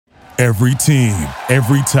Every team,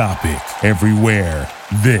 every topic, everywhere.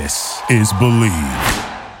 This is Believe.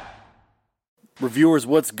 Reviewers,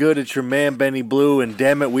 what's good? It's your man, Benny Blue, and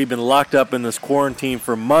damn it, we've been locked up in this quarantine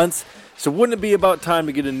for months. So wouldn't it be about time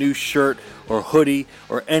to get a new shirt or hoodie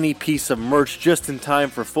or any piece of merch just in time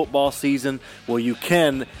for football season? Well, you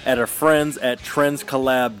can at our friends at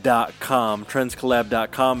TrendsCollab.com.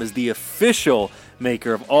 TrendsCollab.com is the official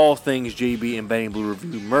maker of all things JB and Benny Blue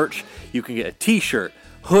Review merch. You can get a t-shirt,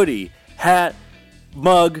 hoodie, hat,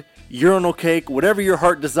 mug, urinal cake, whatever your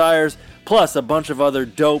heart desires, plus a bunch of other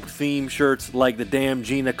dope theme shirts like the Damn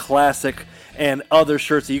Gina Classic and other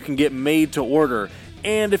shirts that you can get made to order.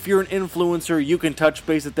 And if you're an influencer, you can touch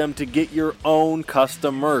base with them to get your own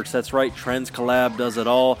custom merch. That's right, Trends Collab does it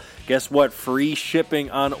all. Guess what? Free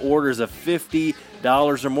shipping on orders of $50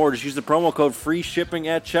 or more. Just use the promo code free shipping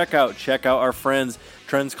at checkout. Check out our friends,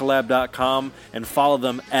 TrendsCollab.com, and follow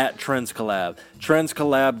them at TrendsCollab.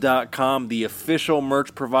 TrendsCollab.com, the official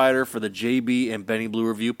merch provider for the JB and Benny Blue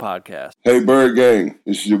Review podcast. Hey, Bird Gang.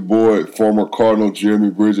 It's your boy, former Cardinal Jeremy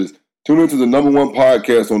Bridges. Tune into the number one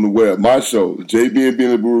podcast on the web, my show, the JB and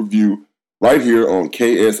Benny Blue Review, right here on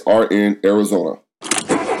KSRN Arizona.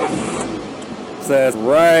 That's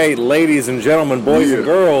right, ladies and gentlemen, boys and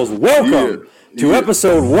girls, welcome to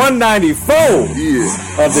episode 194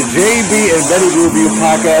 of the JB and Benny Blue Review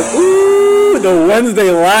podcast. Ooh, the Wednesday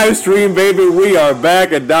live stream, baby. We are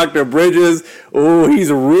back at Dr. Bridges. Ooh,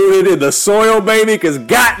 he's rooted in the soil, baby, because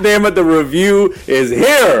goddamn it, the review is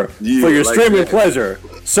here for your like streaming pleasure.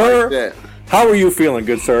 Sir, like how are you feeling,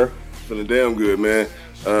 good sir? Feeling damn good, man.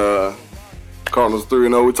 Cardinals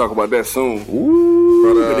 3-0. We'll talk about that soon. Ooh,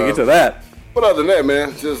 but, good to get to that. But other than that,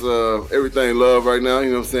 man, just everything love right now,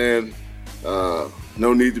 you know what I'm saying?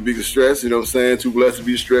 No need to be stressed, you know what I'm saying? Too blessed to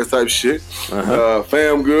be stressed type shit.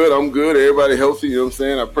 Fam good, I'm good, everybody healthy, you know what I'm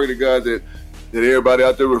saying? I pray to God that everybody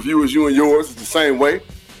out there, reviewers, you and yours, is the same way.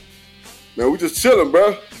 Man, we just chilling,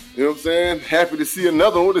 bro. You know what I'm saying? Happy to see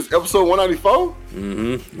another one. This episode 194.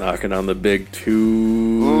 Knocking on the big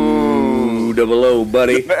 200,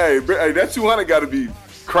 buddy. Hey, that 200 got to be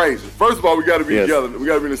crazy. First of all, we got to be together. We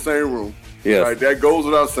got to be in the same room. Yes. Right? That goes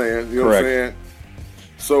without saying. You know what I'm saying?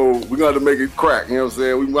 So we're going to have to make it crack. You know what I'm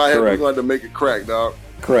saying? We're going to have to make it crack, dog.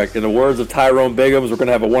 Correct. In the words of Tyrone Biggums, we're going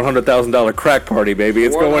to have a $100,000 crack party, baby.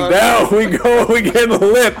 It's going down. We getting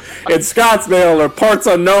lit in Scottsdale or parts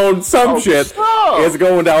unknown, shit. It's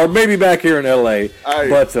going down. Or maybe back here in L.A.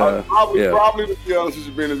 Probably, to be honest with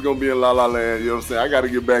you, Ben, it's going to be in La La Land. You know what I'm saying? I got to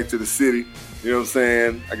get back to the city. You know what I'm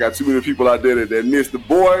saying? I got too many people out there that miss the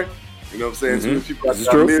boy. You know what I'm saying? Too many people out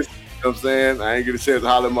there that miss. You know what I'm saying? I ain't get a chance to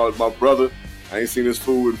holler at my brother. I ain't seen this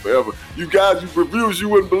fool in forever. You guys, you reviews, you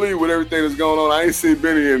wouldn't believe with everything that's going on. I ain't seen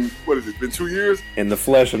Benny in, what is it, been 2 years? In the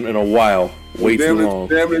flesh in a while. Way too long.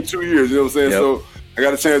 Damn it, 2 years, you know what I'm saying? Yep. So I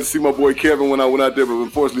got a chance to see my boy Kevin when I went out there, but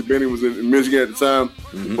unfortunately Benny was in Michigan at the time.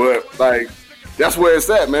 But, like, that's where it's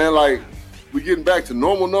at, man. Like, we getting back to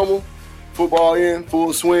normal. Football in,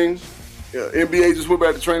 full swing. NBA just went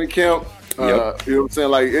back to training camp. You know what I'm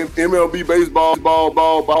saying? Like, MLB, baseball,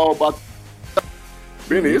 ball.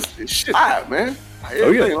 Benny, it's shit live, man.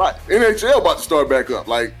 Everything live. NHL about to start back up.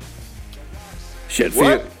 Like, shit,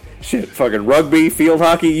 fucking rugby, field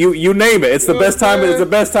hockey, you name it. It's the best time. It's the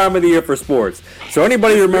best time of the year for sports. So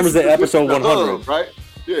anybody who remembers the episode 100, right?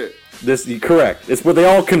 Yeah. Correct. It's where they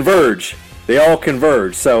all converge.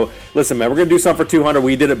 So listen, man, we're gonna do something for 200.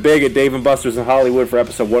 We did it big at Dave & Buster's in Hollywood for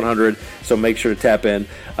episode 100. So make sure to tap in.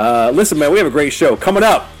 Listen, man, we have a great show coming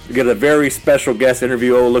up. We got a very special guest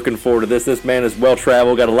interview. Looking forward to this. This man is well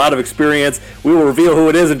traveled, got a lot of experience. We will reveal who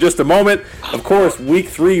it is in just a moment. Of course, week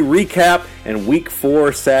 3 recap and week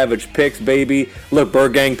 4 savage picks, baby. Look,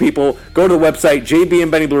 Bird Gang people, go to the website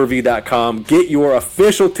jbandbennybluereview.com. Get your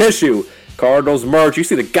official tissue. Cardinals merch. You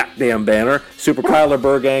see the goddamn banner. Super Kyler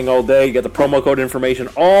Bird Gang all day. You got the promo code information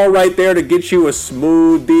all right there to get you a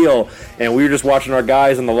smooth deal. And we were just watching our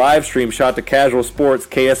guys on the live stream. Shout out to Casual Sports,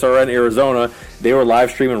 KSRN Arizona. They were live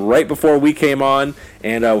streaming right before we came on.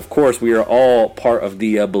 And, of course, we are all part of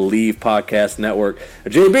the Believe Podcast Network.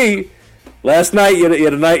 JB, last night you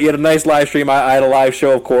had a nice live stream. I had a live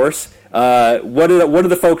show, of course. What did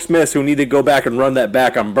the folks miss who need to go back and run that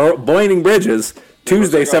back on Burning Bridges?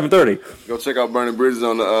 Tuesday, 7:30. Go check out Burning Bridges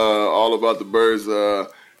on the All About the Birds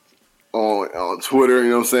on Twitter. You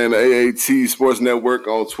know what I'm saying? The AAT Sports Network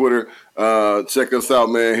on Twitter. Check us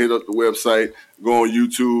out, man. Hit up the website. Go on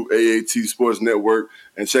YouTube, AAT Sports Network,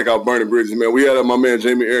 and check out Burning Bridges, man. We had my man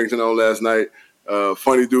Jamie Arrington on last night.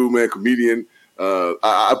 Funny dude, man, comedian.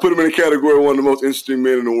 I put him in the category of one of the most interesting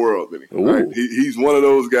men in the world. Right? He's one of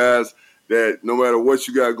those guys that no matter what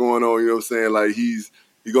you got going on, you know what I'm saying? Like he's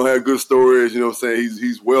He's going to have good stories. You know what I'm saying?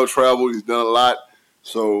 He's well-traveled. He's done a lot.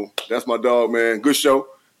 So that's my dog, man. Good show.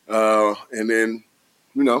 And then,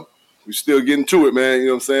 you know, we're still getting to it, man. You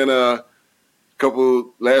know what I'm saying?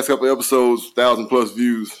 Last couple episodes, 1,000+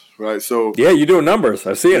 views, right? So yeah, you're doing numbers.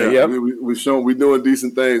 I've seen it. Yeah, we're doing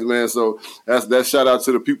decent things, man. So that's shout out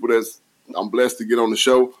to the people I'm blessed to get on the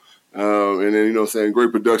show. And then, you know what I'm saying,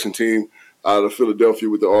 great production team out of Philadelphia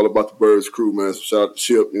with the All About the Birds crew, man. So shout out to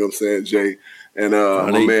Chip, you know what I'm saying, Jay, and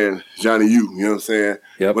my man Johnny U, you know what I'm saying?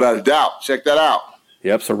 Yep. Without a doubt, check that out.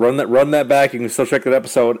 Yep, so run that back. You can still check that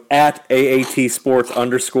episode at AAT Sports _.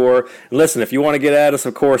 And listen, if you want to get at us,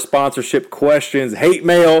 of course, sponsorship questions, hate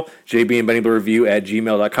mail, JB and Benny Blue Review at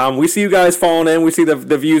gmail.com. We see you guys falling in. We see the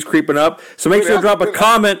views creeping up. So make sure to drop a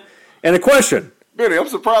comment and a question. Benny, I'm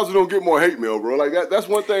surprised we don't get more hate mail, bro. Like that's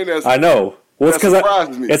one thing I know. Well, it's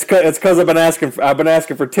because I've been asking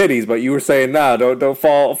for titties, but you were saying don't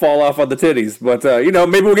fall off on the titties. But you know,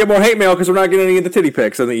 maybe we'll get more hate mail because we're not getting any of the titty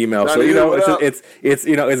pics in the email. So you know, it's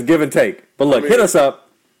you know, it's give and take. But look, hit us up,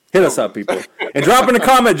 people, and drop in a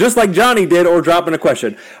comment just like Johnny did, or drop in a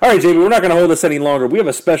question. All right, JB, we're not going to hold this any longer. We have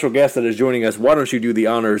a special guest that is joining us. Why don't you do the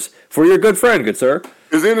honors for your good friend, good sir?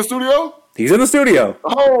 Is he in the studio? He's in the studio.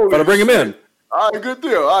 Oh, gotta bring him in. All right, good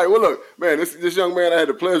deal. All right, well, look, man, this young man, I had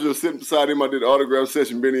the pleasure of sitting beside him. I did an autograph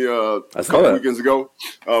session, Benny, a couple weekends ago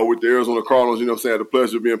with the Arizona Cardinals. You know what I'm saying? I had the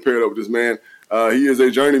pleasure of being paired up with this man. He is a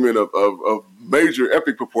journeyman of major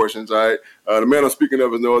epic proportions, all right? The man I'm speaking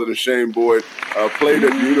of is no other than Shane Boyd. Played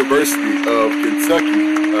at the University of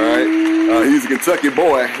Kentucky, all right? He's a Kentucky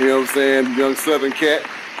boy, you know what I'm saying? Young Southern cat,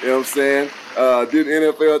 you know what I'm saying? Did the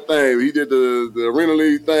NFL thing. He did the Arena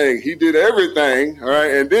League thing. He did everything, all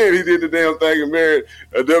right? And then he did the damn thing and married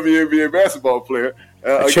a WNBA basketball player.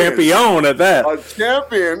 A champion at that. A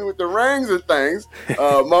champion with the rings and things.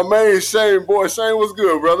 My man Shane, boy. Shane, what's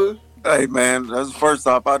good, brother? Hey, man. First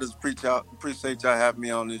off, I just appreciate y'all having me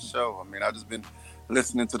on this show. I mean, I just been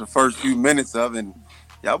listening to the first few minutes of it, and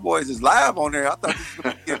y'all boys is live on there. I thought this was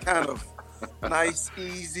going to be a kind of nice,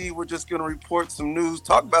 easy. We're just gonna report some news,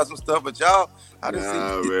 talk about some stuff, but y'all, I didn't see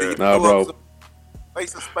bro.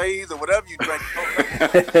 Face of spades or whatever you drink.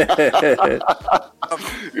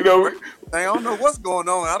 You know, I don't know what's going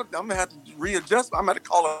on. I'm gonna have to readjust. I'm gonna have to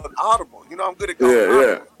call it an audible. You know, I'm good at calling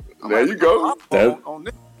audible. There you go. On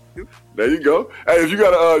this. There you go. Hey, if you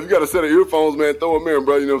got a set of earphones, man, throw them in,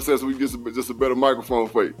 bro. You know what I'm saying? So we get just a better microphone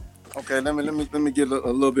for you. Okay, let me get a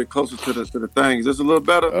little bit closer to the thing. Is this a little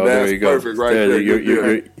better? Oh, there you go. Perfect, right there.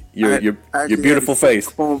 Your beautiful face.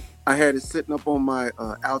 I had it sitting up on my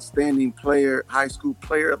outstanding high school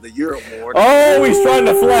player of the year award. Oh, he's trying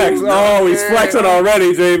to flex. Oh, he's flexing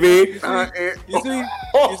already, JB.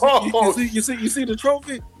 You see the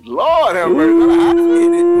trophy? Lord have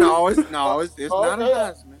mercy. No, it's not a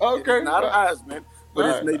Heisman. Okay, it's not a Heisman. But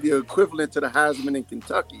it's maybe equivalent to the Heisman in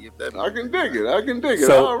Kentucky, if that. I can dig it.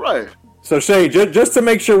 So, all right. So Shane, just to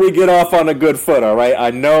make sure we get off on a good foot, all right? I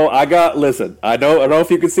know if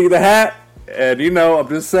you can see the hat, and you know, I'm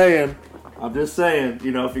just saying,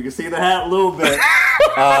 you know, if you can see the hat a little bit.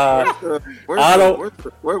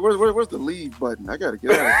 Where's the leave button? I gotta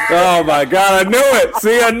get out of here. Oh my God, I knew it.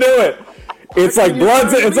 See, I knew it. It's like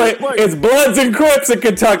it's Bloods and Crips in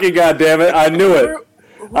Kentucky. God damn it, I knew it.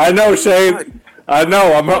 I know, Shane. I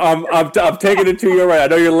know. I'm taking it to you right. I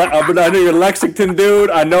know you're Lexington dude.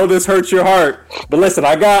 I know this hurts your heart. But listen,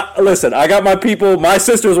 I got my people. My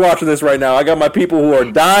sister's watching this right now. I got my people who are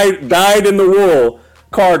dyed in the wool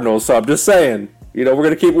Cardinals. So I'm just saying, you know,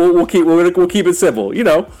 we'll keep it civil. We'll keep it civil.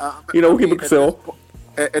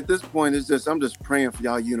 At this point, I'm just praying for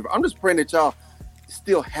y'all university. I'm just praying that y'all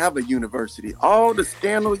still have a university. All the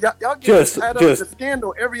scandal, y'all get tied up in the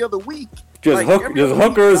scandal every other week. Just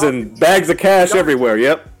hookers and bags of cash everywhere.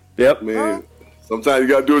 Yep. Man, sometimes you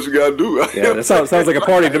gotta do what you gotta do. Yeah, that sounds like a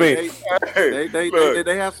party to me.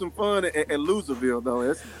 They have some fun at Loserville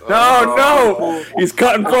though. No, he's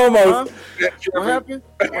cutting promos. What happened?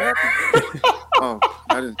 Oh,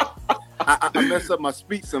 I mess up my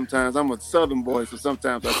speech sometimes. I'm a Southern boy, so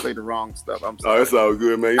sometimes I say the wrong stuff. I'm sorry. Oh, that's all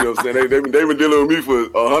good, man. You know what I'm saying? They've been dealing with me for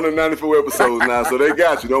 194 episodes now, so they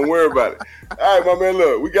got you. Don't worry about it. All right, my man,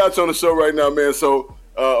 look, we got you on the show right now, man. So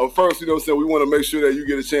first, you know what I'm saying, we want to make sure that you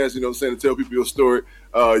get a chance, you know what I'm saying, to tell people your story.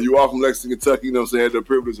 You are from Lexington, Kentucky, you know what I'm saying, had the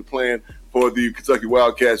privilege of playing for the Kentucky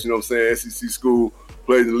Wildcats, you know what I'm saying, SEC school,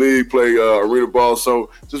 played the league, played arena ball.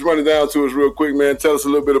 So just run it down to us real quick, man. Tell us a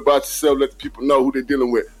little bit about yourself. Let the people know who they're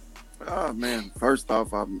dealing with. Oh, man. First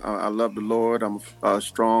off, I love the Lord. I'm a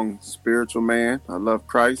strong spiritual man. I love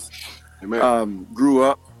Christ. Amen. Grew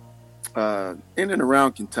up in and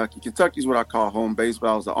around Kentucky. Kentucky is what I call home base,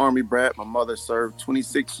 but I was an Army brat. My mother served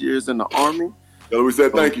 26 years in the Army. So we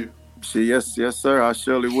said thank you. Yes, sir. I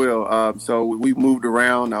surely will. So we moved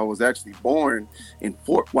around. I was actually born in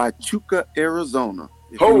Fort Huachuca, Arizona.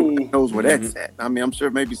 If anyone knows where that's at. I mean, I'm sure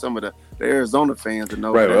maybe some of the Arizona fans will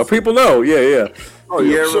know. Right. Well, people know. Yeah. Oh,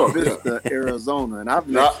 yeah, Sierra Vista, Arizona, and I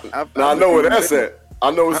know where that's at.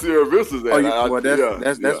 I know where Sierra Vista's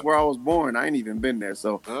at. That's where I was born. I ain't even been there,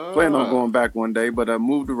 so plan on going back one day. But I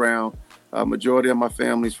moved around. Majority of my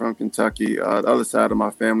family's from Kentucky. The other side of my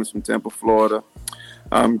family's from Tampa, Florida.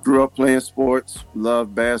 Grew up playing sports.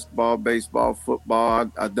 Loved basketball, baseball,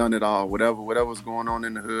 football. I done it all. Whatever was going on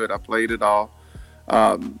in the hood, I played it all.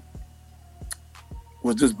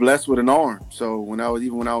 Was just blessed with an arm. So when I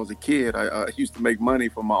was a kid, I used to make money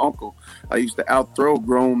for my uncle. I used to outthrow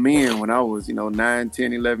grown men when I was, 9,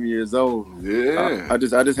 10, 11 years old. Yeah. I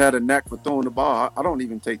just had a knack for throwing the ball. I don't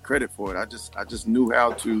even take credit for it. I just knew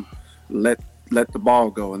how to let the ball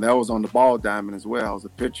go. And that was on the ball diamond as well. I was a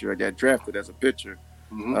pitcher. I got drafted as a pitcher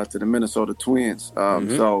to the Minnesota Twins.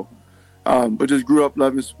 But just grew up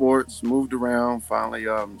loving sports, moved around, finally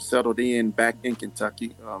settled in back in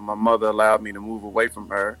Kentucky. My mother allowed me to move away from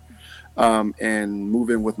her and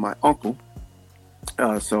move in with my uncle.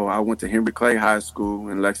 So I went to Henry Clay High School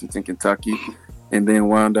in Lexington, Kentucky, and then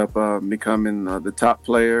wound up becoming the top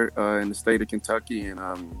player in the state of Kentucky and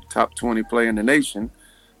top 20 player in the nation.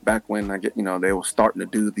 Back when they were starting to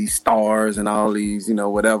do these stars and all these,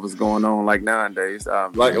 whatever's going on like nowadays.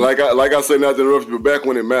 Like I say, not to interrupt you, but back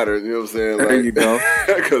when it mattered, you know what I'm saying? There you go.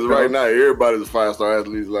 Because right now everybody's 5-star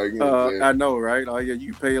athletes, like I know, right? Oh yeah,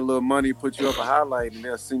 you pay a little money, put you up a highlight, and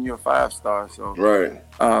they'll send you a 5-star. So right.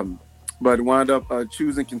 But wound up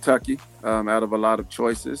choosing Kentucky out of a lot of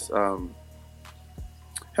choices.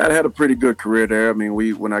 Had a pretty good career there. I mean,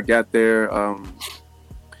 when I got there,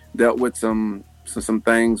 dealt with some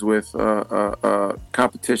things with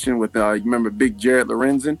competition with you remember Big Jared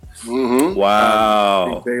Lorenzen? Mm-hmm.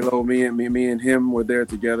 Wow. Big J-Lo, me and him were there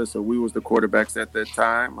together, so we was the quarterbacks at that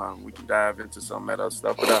time. We can dive into some of that other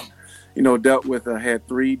stuff, but dealt with had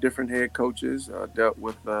 3 different head coaches. Dealt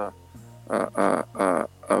with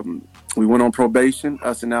we went on probation.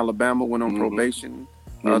 Us in Alabama went on probation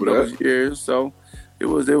those years, so it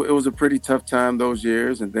was a pretty tough time those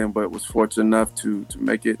years, but was fortunate enough to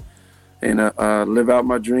make it and live out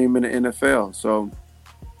my dream in the NFL. So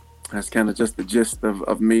that's kind of just the gist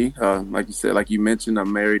of me. Like you said, like you mentioned,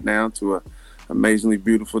 I'm married now to a amazingly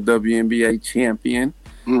beautiful WNBA champion.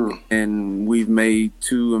 And we've made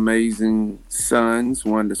 2 amazing sons.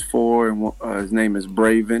 One is 4, and his name is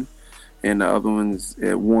Braven, and the other one's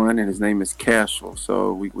at 1, and his name is Cashel.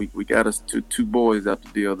 So we got us 2 boys out the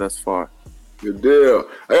deal thus far. Good deal.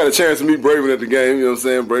 I got a chance to meet Braven at the game, you know what I'm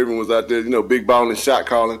saying? Braven was out there, big balling, shot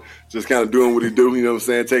calling, just kind of doing what he do, you know what I'm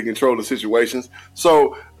saying, taking control of situations.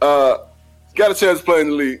 So, got a chance to play in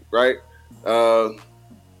the league, right?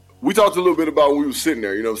 We talked a little bit about when we were sitting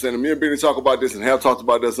there, you know what I'm saying? And me and Benny talk about this and have talked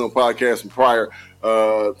about this on podcasts from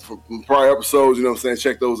prior episodes, you know what I'm saying?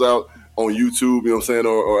 Check those out on YouTube, you know what I'm saying,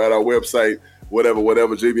 or at our website, whatever,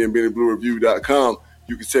 jbandbennybluereview.com.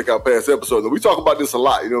 You can check out past episodes. And we talk about this a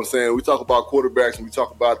lot, you know what I'm saying? We talk about quarterbacks and we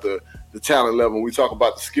talk about the talent level and we talk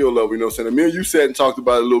about the skill level, you know what I'm saying? And me and you sat and talked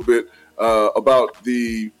about it a little bit about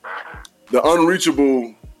the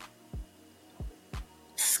unreachable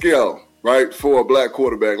scale, right, for a black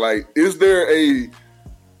quarterback. Like, is there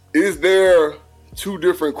 2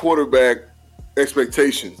 different quarterback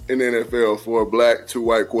expectations in the NFL for black to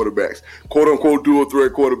white quarterbacks? Quote unquote dual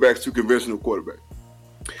threat quarterbacks to conventional quarterbacks.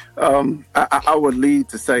 I would lead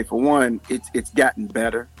to say, for one, it's gotten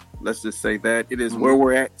better. Let's just say that. It is where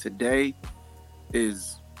we're at today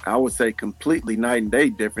is, I would say, completely night and day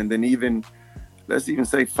different than let's even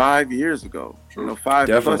say 5 years ago. Sure. 5+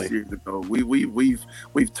 Definitely. years ago.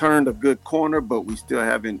 We've turned a good corner, but we still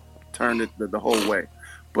haven't turned it the whole way.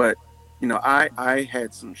 But I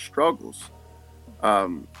had some struggles.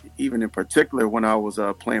 Even in particular when I was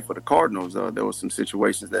playing for the Cardinals, there were some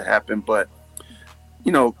situations that happened, but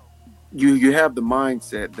you have the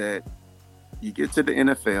mindset that you get to the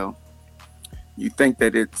NFL, you think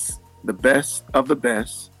that it's the best of the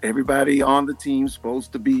best. Everybody on the team's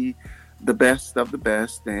supposed to be the best of the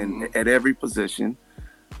best and at every position.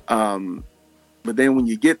 But then when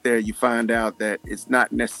you get there, you find out that it's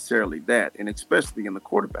not necessarily that, and especially in the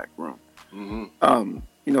quarterback room.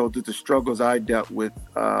 The struggles I dealt with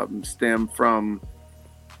stem from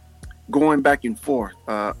going back and forth.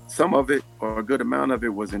 Some of it, or a good amount of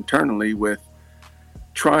it, was internally with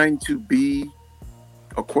trying to be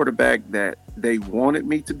a quarterback that they wanted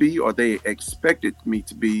me to be or they expected me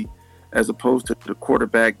to be, as opposed to the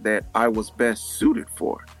quarterback that I was best suited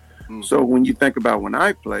for. So when you think about when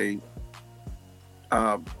I played,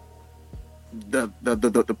 the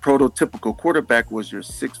prototypical quarterback was your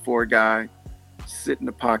 6'4" guy, sit in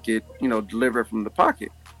the pocket, deliver from the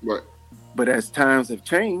pocket. Right. But as times have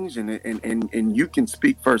changed, and you can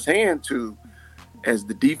speak firsthand to, as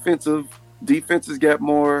the defenses got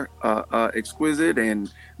more exquisite,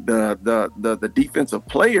 and the defensive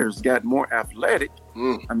players got more athletic.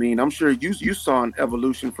 I mean, I'm sure you saw an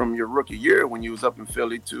evolution from your rookie year when you was up in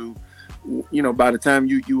Philly to, by the time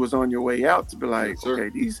you was on your way out, to be like, yes, okay,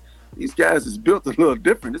 these guys is built a little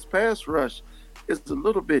different. This pass rush is a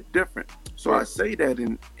little bit different. So I say that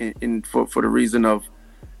in for the reason of,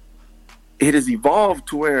 it has evolved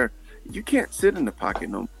to where you can't sit in the pocket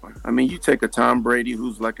no more. I mean, you take a Tom Brady,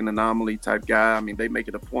 who's like an anomaly type guy. I mean, they make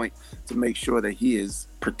it a point to make sure that he is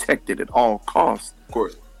protected at all costs. Of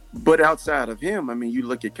course. But outside of him, I mean, you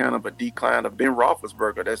look at kind of a decline of Ben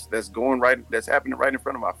Roethlisberger. That's happening right in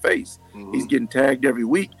front of my face. Mm-hmm. He's getting tagged every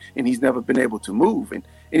week, and he's never been able to move, and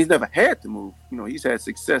he's never had to move. He's had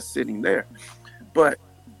success sitting there. But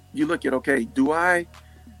you look at, okay, do I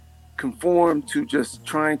conform to just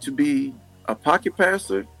trying to be a pocket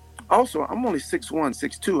passer? Also, I'm only 6'1",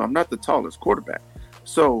 6'2". I'm not the tallest quarterback.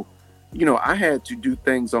 So, I had to do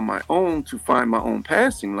things on my own to find my own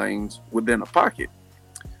passing lanes within a pocket.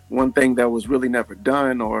 One thing that was really never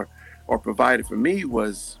done or provided for me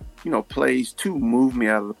was, plays to move me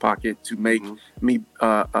out of the pocket to make me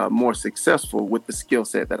more successful with the skill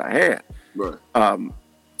set that I had. Right.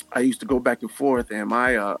 I used to go back and forth. Am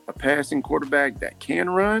I a passing quarterback that can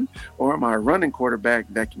run, or am I a running quarterback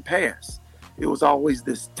that can pass? It was always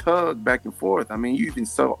this tug back and forth. I mean, you even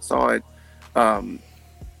saw it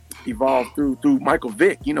evolve through Michael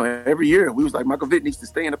Vick. Every year we was like, Michael Vick needs to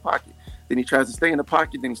stay in the pocket. Then he tries to stay in the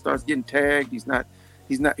pocket. Then he starts getting tagged. He's not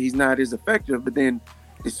as effective. But then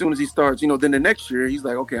as soon as he starts, then the next year he's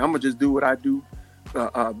like, okay, I'm gonna just do what I do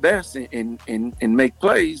best and make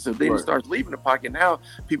plays. So then he starts leaving the pocket. Now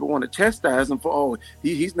people want to chastise him for,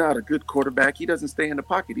 he's not a good quarterback. He doesn't stay in the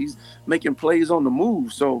pocket. He's making plays on the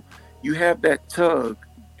move. So you have that tug,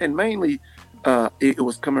 and mainly it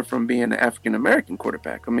was coming from being an African-American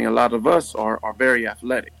quarterback. I mean, a lot of us are very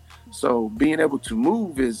athletic. So being able to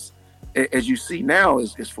move is, as you see now,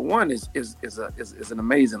 is for one, is an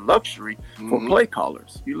amazing luxury for play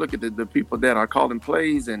callers. You look at the people that are calling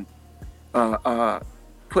plays and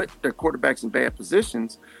put their quarterbacks in bad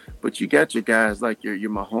positions, but you got your guys like your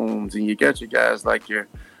Mahomes, and you got your guys like your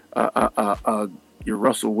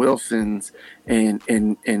Russell Wilsons and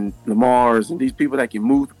Lamars, and these people that can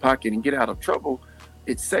move the pocket and get out of trouble.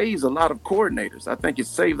 It saves a lot of coordinators. I think it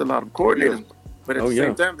saved a lot of coordinators. But at the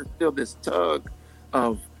same time, there's still this tug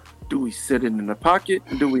of, do we sit in the pocket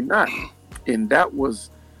and do we not? And that was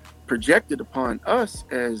projected upon us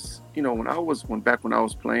as, when I was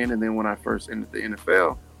playing, and then when I first entered the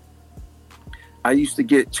NFL, I used to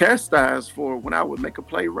get chastised for when I would make a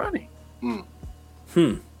play running.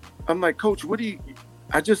 I'm like, Coach,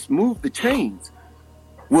 I just moved the chains.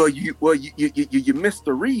 Well, you missed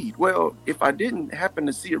the read. Well, if I didn't happen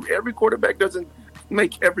to see it, every quarterback doesn't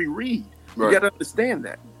make every read. Right. You got to understand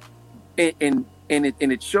that. And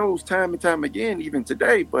it shows time and time again, even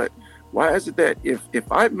today. But why is it that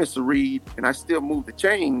if I miss a read and I still move the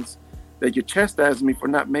chains, that you're chastising me for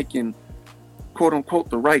not making, quote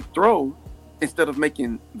unquote, the right throw instead of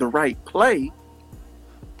making the right play?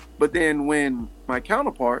 But then when my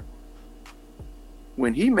counterpart,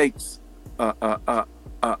 when he makes a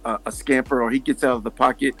scamper or he gets out of the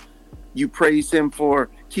pocket, you praise him for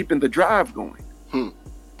keeping the drive going.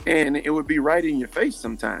 And it would be right in your face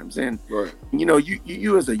sometimes. And,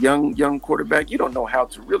 you as a young quarterback, you don't know how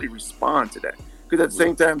to really respond to that. Because at the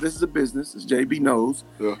same time, this is a business, as JB knows.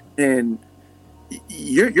 Yeah. And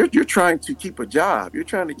you're trying to keep a job. You're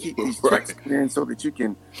trying to keep these checks in so that you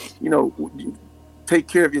can, take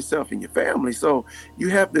care of yourself and your family. So you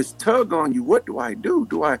have this tug on you. What do I do?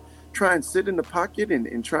 Do I try and sit in the pocket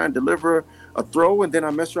and try and deliver a throw, and then I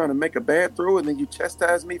mess around and make a bad throw, and then you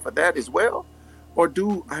chastise me for that as well? Or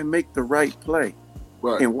do I make the right play?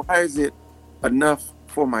 Right. And why is it enough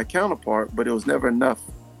for my counterpart, but it was never enough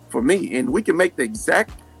for me? And we can make the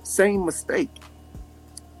exact same mistake,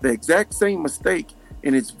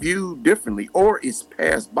 and it's viewed differently, or it's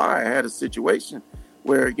passed by. I had a situation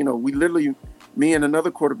where, we literally, me and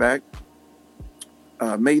another quarterback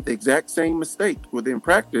made the exact same mistake within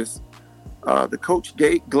practice. The coach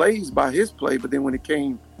glazed by his play, but then when it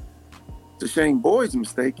came to Shane Boyd's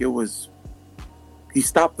mistake, he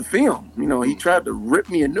stopped the film. He tried to rip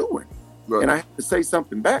me a new one, and I had to say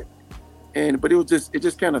something back. But it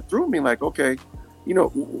just kind of threw me like, okay,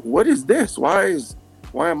 what is this? Why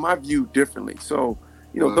am I viewed differently? So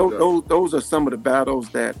Those are some of the battles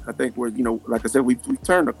that I think we're, like I said, we've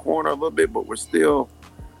turned the corner a little bit, but we're still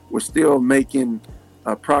making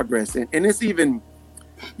progress. And it's even,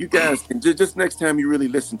 you guys can just next time you really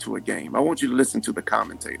listen to a game, I want you to listen to the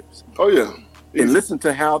commentators. Oh yeah. And listen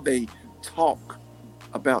to how they talk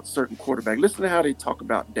about certain quarterbacks. Listen to how they talk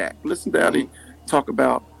about Dak. Listen to how they talk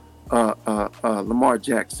about Lamar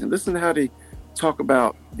Jackson. Listen to how they talk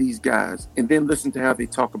about these guys, and then listen to how they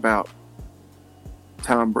talk about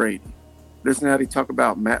Tom Brady. Listen to how they talk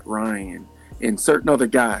about Matt Ryan and certain other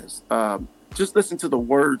guys. Just listen to the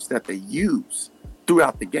words that they use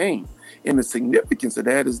throughout the game. And the significance of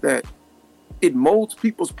that is that it molds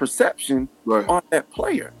people's perception on that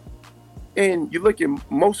player. And you look at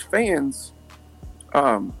most fans,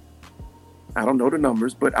 I don't know the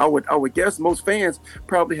numbers, but I would guess most fans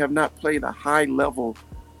probably have not played a high level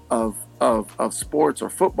of sports or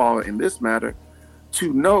football in this matter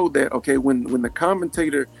to know that, okay, when the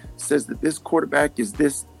commentator says that this quarterback is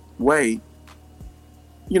this way,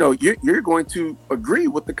 you're going to agree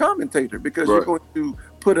with the commentator because you're going to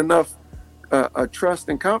put enough trust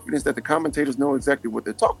and confidence that the commentators know exactly what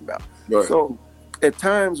they're talking about. Right. So at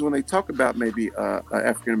times when they talk about maybe an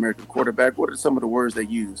African-American quarterback, what are some of the words they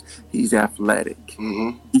use? He's athletic.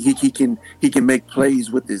 Mm-hmm. He can make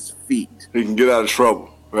plays with his feet. He can get out of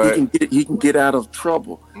trouble. Right. He can get out of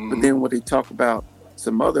trouble. Mm-hmm. But then when they talk about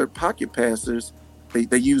some other pocket passers,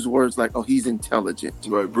 they use words like, "Oh, he's intelligent."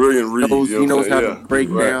 Right, brilliant read. He knows how to break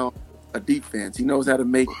down a defense. He knows how to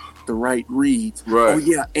make the right reads. Right. Oh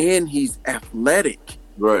yeah, and he's athletic.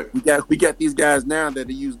 Right. We got these guys now that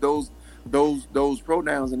use those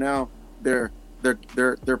pronouns, and now they're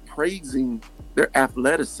praising their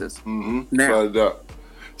athleticism. Mm-hmm. Now.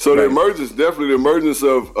 So the emergence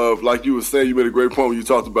of like you were saying, you made a great point when you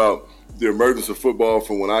talked about the emergence of football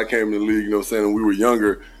from when I came in the league, when we were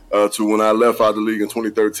younger, to when I left out the league in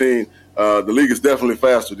 2013. The league is definitely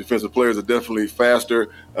faster. Defensive players are definitely faster.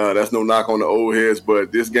 That's no knock on the old heads,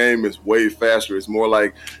 but this game is way faster. It's more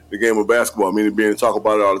like the game of basketball. I mean, being talk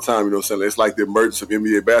about it all the time. It's like the emergence of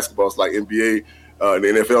NBA basketball. It's like NBA, the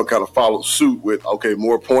NFL kind of follows suit with, okay,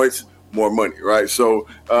 more points, more money, right? So,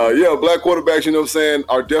 black quarterbacks,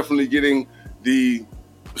 are definitely getting the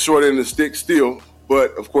short end of the stick still.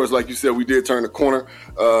 But, of course, like you said, we did turn the corner.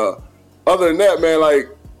 Other than that, man,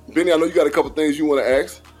 Benny, I know you got a couple things you want to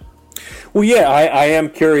ask. Well, yeah, I am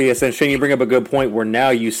curious, and Shane, you bring up a good point where now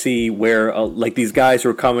you see where these guys who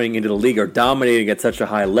are coming into the league are dominating at such a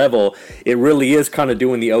high level. It really is kind of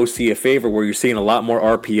doing the OC a favor where you're seeing a lot more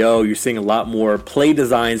RPO, you're seeing a lot more play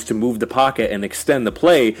designs to move the pocket and extend the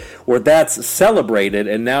play, where that's celebrated,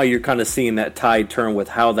 and now you're kind of seeing that tide turn with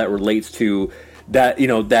how that relates to that,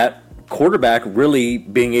 that quarterback really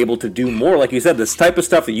being able to do more. Like you said, this type of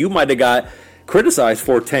stuff that you might have got criticized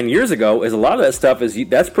for 10 years ago is a lot of that stuff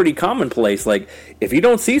that's pretty commonplace. Like if you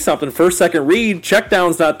don't see something, first, second read, check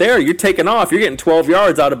down's not there, you're taking off, you're getting 12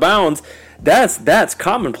 yards out of bounds. That's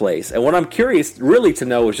commonplace. And what I'm curious really to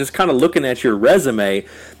know is just kind of looking at your resume.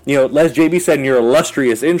 As JB said in your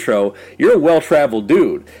illustrious intro, you're a well-traveled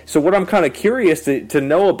dude. So what I'm kind of curious to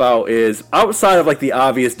know about is outside of the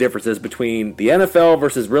obvious differences between the NFL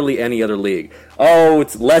versus really any other league. Oh,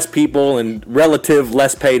 it's less people and relative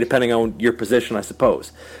less pay depending on your position, I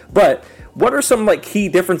suppose. But what are some key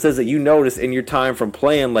differences that you notice in your time from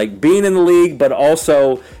playing, being in the league, but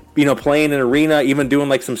also playing in arena, even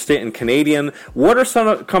doing some stint in Canadian? What are some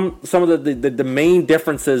of the main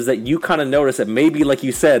differences that you kind of notice that maybe, like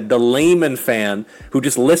you said, the layman fan who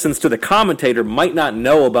just listens to the commentator might not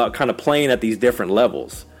know about kind of playing at these different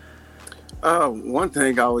levels? One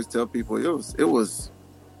thing I always tell people, it was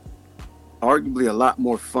arguably a lot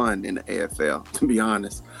more fun in the AFL, to be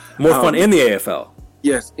honest. More fun in the AFL?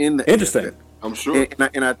 Yes, in the Interesting. AFL. I'm sure.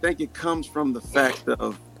 And I think it comes from the fact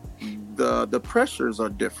of the pressures are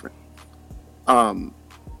different. I'll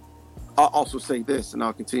also say this, and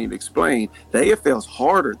I'll continue to explain. The AFL is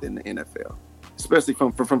harder than the NFL, especially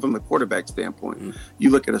from the quarterback standpoint. Mm. You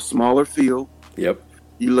look at a smaller field. Yep.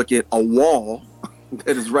 You look at a wall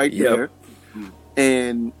that is right there,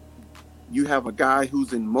 and you have a guy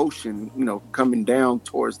who's in motion, coming down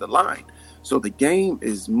towards the line. So the game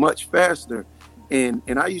is much faster. And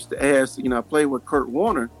I used to ask, I played with Kurt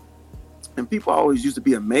Warner, and people always used to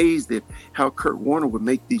be amazed at how Kurt Warner would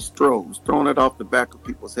make these throws, throwing it off the back of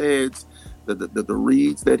people's heads. The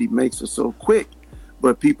reads that he makes are so quick.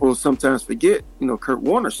 But people sometimes forget, Kurt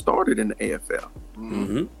Warner started in the AFL.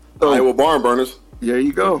 Mm-hmm. So, Iowa barn burners. There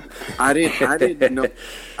you go. I didn't know.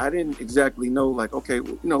 I didn't exactly know. Okay,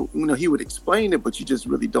 he would explain it, but you just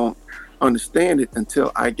really don't understand it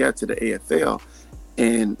until I got to the AFL.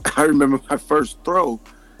 And I remember my first throw.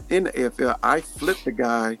 in the AFL, I flipped the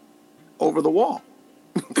guy over the wall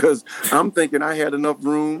because I'm thinking I had enough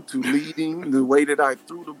room to lead him the way that I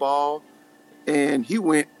threw the ball. And he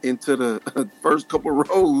went into the first couple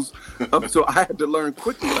rows up. So I had to learn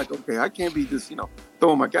quickly, like, okay, I can't be just,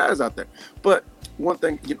 throwing my guys out there. But one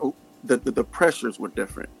thing, the pressures were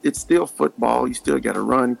different. It's still football. You still got to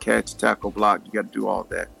run, catch, tackle, block. You got to do all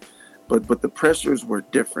that. But the pressures were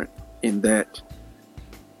different in that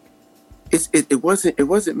it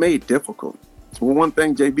wasn't made difficult. Well, one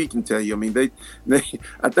thing JB can tell you, I mean, they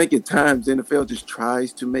I think at times the NFL just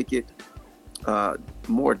tries to make it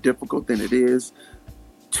more difficult than it is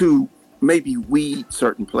to maybe weed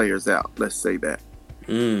certain players out. Let's say that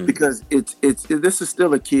because this is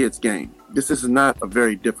still a kid's game. This is not a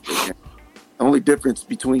very difficult game. The only difference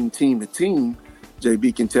between team to team,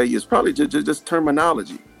 JB can tell you, is probably just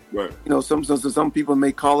terminology. Right. Some people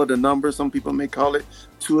may call it a number. Some people may call it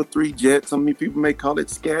 2 or 3 jets. Some people may call it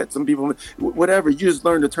scat. Some people, whatever. You just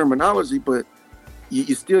learn the terminology, but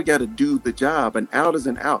you still got to do the job. An out is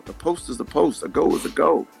an out. A post is a post. A goal is a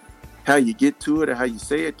goal. How you get to it or how you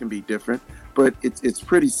say it can be different, but it's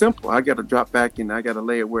pretty simple. I got to drop back and I got to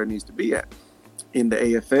lay it where it needs to be at. In the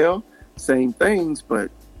AFL, same things,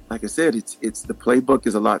 but like I said, it's the playbook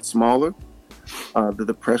is a lot smaller.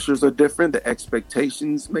 The pressures are different. The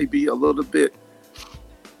expectations may be a little bit.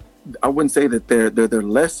 I wouldn't say that they're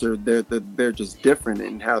lesser. They're just different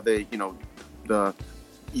in how they,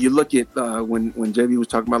 you look at when JB was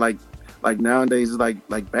talking about like nowadays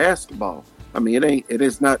like basketball. I mean, it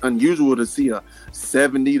is not unusual to see a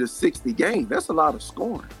 70 to 60 game. That's a lot of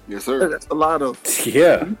scoring. Yes, sir. That's a lot of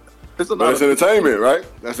That's entertainment, right?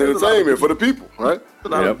 That's entertainment for the people, right? A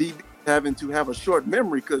lot of DBs having to have a short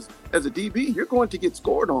memory because as a DB, you're going to get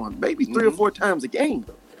scored on maybe 3 or 4 times a game.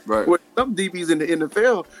 Right. Where some DBs in the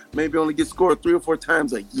NFL maybe only get scored 3 or 4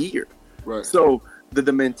 times a year. Right. So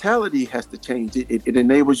the mentality has to change. It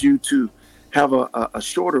enables you to have a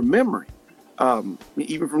shorter memory.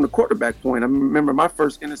 Even from the quarterback point, I remember my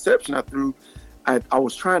first interception I threw, I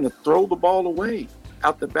was trying to throw the ball away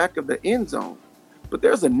out the back of the end zone, but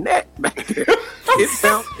there's a net back there. It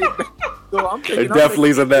bounced it back. So I'm thinking, it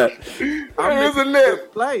definitely is a net. There's a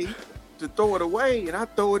net play to throw it away, and I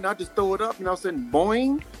throw it, and I just throw it up, and I was saying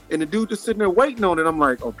boing, and the dude just sitting there waiting on it. I'm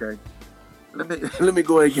like, okay, let me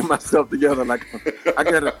go ahead and get myself together. Like I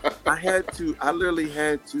literally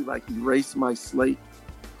had to like erase my slate,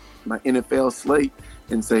 my NFL slate,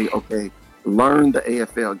 and say, okay, learn the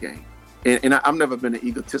AFL game. And I've never been an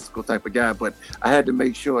egotistical type of guy, but I had to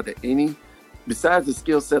make sure that besides the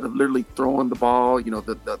skill set of literally throwing the ball, the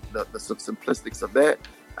simplistics of that,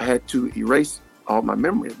 I had to erase all my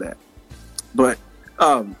memory of that. But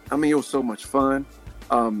it was so much fun.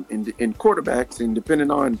 In quarterbacks, and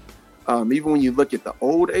depending on even when you look at the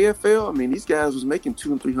old AFL, these guys was making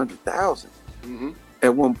 $200,000 and $300,000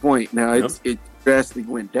 at one point. Now it drastically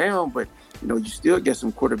went down, but you still get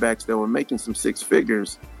some quarterbacks that were making some 6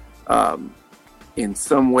 figures. In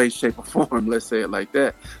some way, shape, or form, let's say it like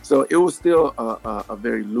that. So it was still a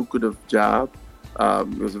very lucrative job.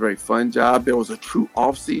 It was a very fun job. There was a true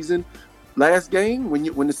off season. Last game, when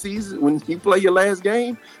you play your last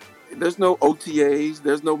game, there's no OTAs,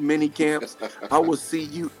 there's no mini camps. I will see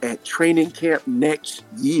you at training camp next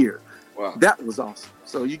year. Wow. That was awesome.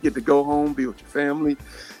 So you get to go home, be with your family,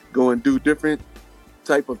 go and do different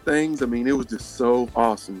type of things. It was just so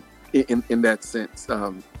awesome in that sense.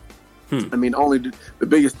 Only the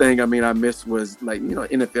biggest thing I missed was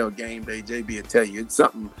NFL game day. JB will tell you it's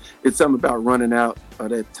something about running out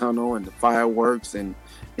of that tunnel and the fireworks and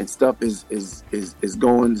stuff is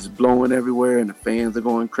blowing everywhere and the fans are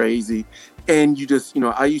going crazy. And you just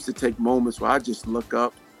I used to take moments where I just look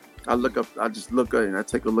up. I just look up and I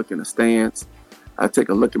take a look in the stands. I take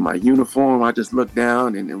a look at my uniform. I just look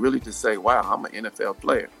down and really just say, wow, I'm an NFL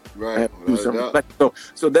player. Right.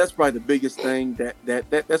 So that's probably the biggest thing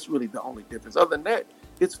that's really the only difference. Other than that,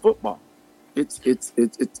 it's football. It's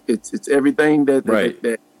everything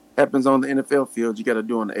that happens on the NFL field, you got to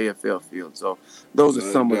do on the AFL field. So those are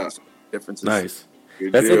some of the differences. Nice.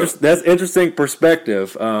 That's interesting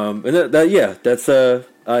perspective. I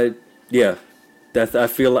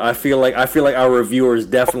feel like our reviewers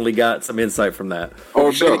definitely got some insight from that.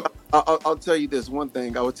 Oh, sure. I'll tell you this one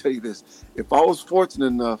thing. I would tell you this: if I was fortunate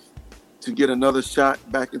enough to get another shot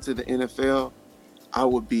back into the NFL, I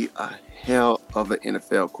would be a hell of an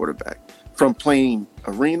NFL quarterback. From playing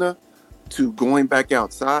arena to going back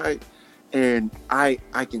outside, and I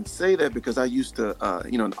can say that because I used to,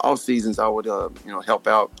 in all seasons I would, help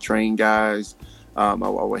out, train guys. I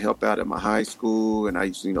would help out at my high school, and I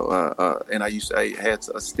used to, I had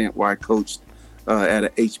a stint where I coached at a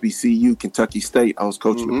HBCU, Kentucky State. I was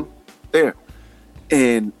coaching there,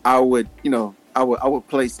 and I would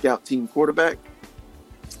play scout team quarterback,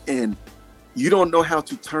 and you don't know how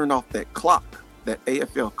to turn off that clock, that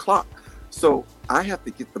AFL clock. So I have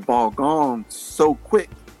to get the ball gone so quick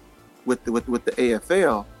with the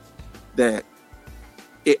AFL that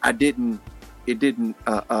it didn't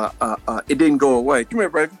go away. Come here,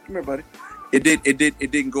 Braven. Come here, buddy.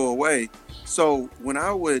 It didn't go away. So when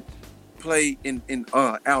I would play in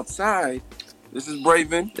outside, this is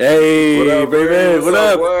Braven. Hey, what up, Braven? What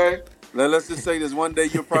up? Boy? Let's just say this: one day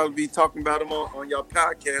you'll probably be talking about him on your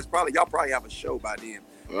podcast. Y'all probably have a show by then.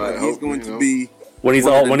 Right, he's going to be when he's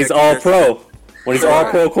all pro. When he's all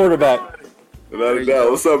pro quarterback. Without a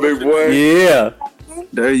doubt. What's up, big boy? Yeah.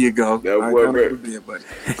 There you go. That boy, man.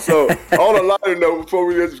 So, on a lighter note, before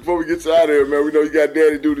we get you out of here, man, we know you got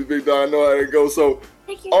daddy do this, big dog. I know how it goes. So,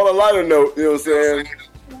 on a lighter note, you know what I'm saying?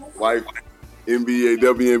 Wife, NBA,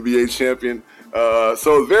 WNBA champion.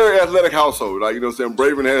 So, very athletic household. Like, you know what I'm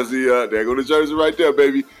saying? Braven has there go the jersey right there,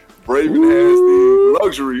 baby. Braven has the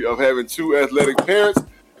luxury of having two athletic parents.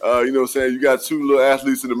 You know what I'm saying? You got two little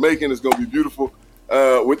athletes in the making. It's going to be beautiful.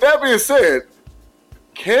 With that being said,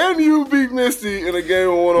 can you beat Misty in a game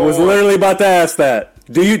of one-on-one? I was literally about to ask that.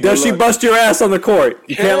 Does she bust your ass on the court?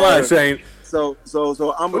 You can't lie, Shane. So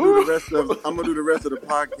I'm gonna do the rest of the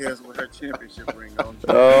podcast with her championship ring on.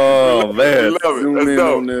 Oh man, love it.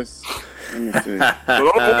 On this. Let me see. So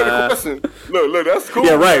don't forget the question. Look, that's cool.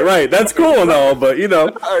 Yeah, right. That's cool and all, but you know.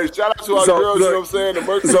 Hey, shout out to our girls. You know what I'm saying? The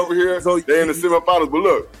Mercury over here. They in the semifinals. But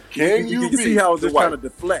look, can you beat? See how I was just trying to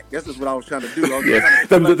deflect? That's just what I was trying to do.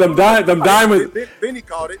 Them diamonds. Benny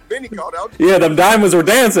called it. Yeah, them diamonds were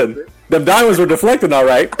dancing. Them diamonds were deflecting, all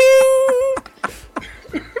right.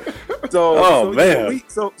 Man.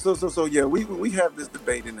 Yeah, we have this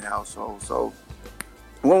debate in the household. So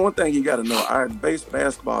one thing you got to know,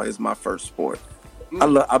 basketball is my first sport.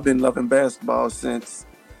 I've been loving basketball since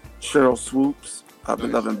Cheryl Swoops. I've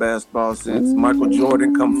been loving basketball since Michael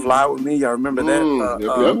Jordan Come Fly With Me. Y'all remember that?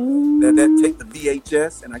 That take the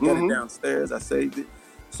VHS, and I got it downstairs. I saved it.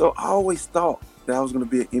 So I always thought that I was going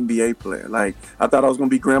to be an NBA player. Like, I thought I was going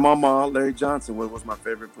to be Grandma Ma. Larry Johnson was my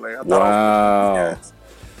favorite player. I thought I was going to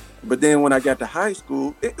be But then when I got to high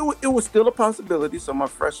school, it was still a possibility. So my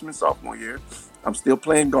freshman, sophomore year, I'm still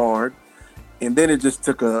playing guard. And then it just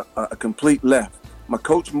took a complete left. My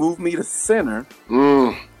coach moved me to center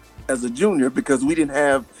as a junior because we didn't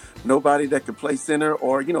have nobody that could play center,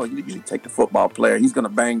 or, you take the football player. He's going to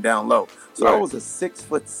bang down low. So I was a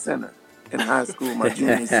 6-foot center in high school my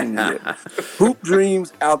junior and senior year. Hoop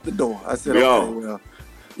dreams out the door. I said, okay, well,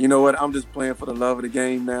 you know what? I'm just playing for the love of the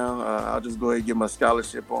game now. I'll just go ahead and get my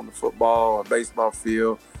scholarship on the football or baseball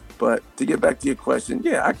field. But to get back to your question,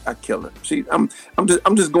 yeah, I kill her. I'm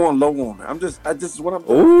just going low on her. This is what I'm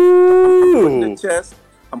doing. I'm putting the chest.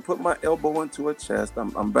 I'm putting my elbow into her chest.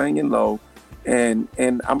 I'm banging low, and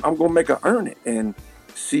I'm gonna make her earn it. And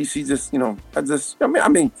she just, I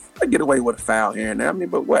get away with a foul here and there.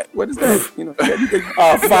 But what is that?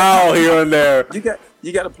 A foul here and there.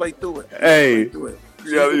 You got to play through it. Hey, you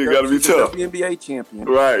got to be tough. NBA champion.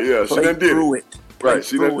 Right? Yeah, she done did it. Right,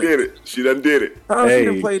 she done did it. She done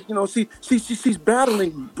played. She's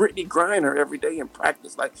battling Brittany Griner every day in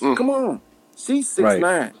practice. Like, come on, she's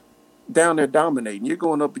 6'9", down there dominating. You're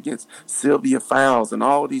going up against Sylvia Fowles and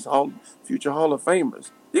all these future Hall of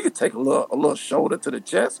Famers. You could take a little shoulder to the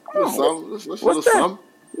chest. What's that?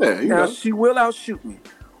 Yeah, now she will outshoot me.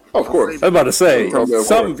 Of course. I was about to say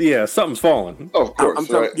something's falling. Of course. I'm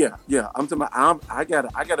talking about. I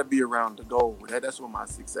gotta be around the goal. That's what my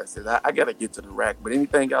success is. I gotta get to the rack. But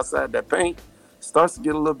anything outside that paint starts to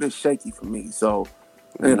get a little bit shaky for me. So,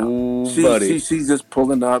 she's just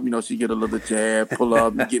pulling up. She get a little jab, pull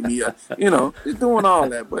up, and get me. She's doing all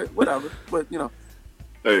that. But whatever. But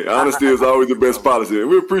Hey, honesty is always the best policy. And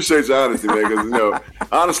we appreciate your honesty, man, because,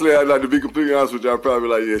 honestly, I'd like to be completely honest with you. I'd probably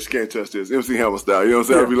be like, yeah, she can't touch this. MC Hammer style. You know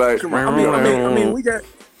what I'm saying? I'd be like,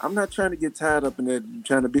 I'm not trying to get tied up in that,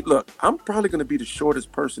 trying to be, look, I'm probably going to be the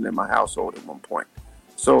shortest person in my household at one point.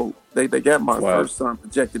 So they got my first son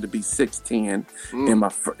projected to be 6'10", and my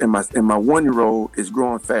 1-year-old is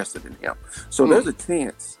growing faster than him. So there's a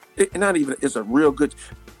chance. It's a real good.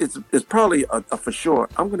 It's probably a for sure.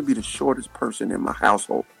 I'm going to be the shortest person in my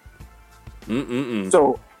household.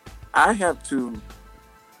 So I have to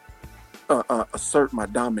assert my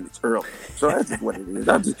dominance early. So that's just what it is.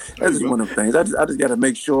 That's just one of the things. I just got to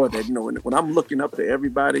make sure that when I'm looking up to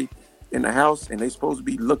everybody in the house and they supposed to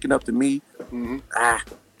be looking up to me, I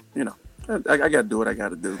got to do what I got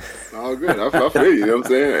to do. Oh, good. I feel you. You know what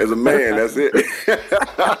I'm saying? As a man, that's it.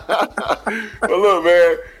 But look,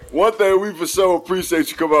 man. one thing we for sure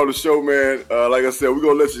appreciate you coming on the show, man. Like I said, we're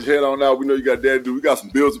going to let you head on out. We know you got that to do. We got some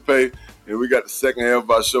bills to pay, and we got the second half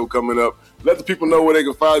of our show coming up. Let the people know where they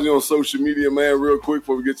can find you on social media, man, real quick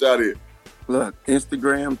before we get you out of here. Look,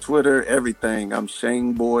 Instagram, Twitter, everything. I'm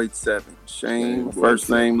Shane Boyd 7. Shane, first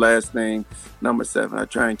name, last name, number 7. I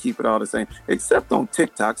try and keep it all the same, except on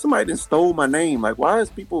TikTok. Somebody done stole my name. Like, why is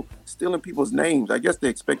people stealing people's names? I guess they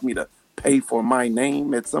expect me to pay for my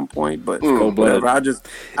name at some point, but whatever. I just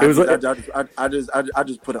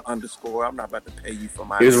put an underscore. I'm not about to pay you for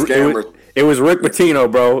my name. It was Rick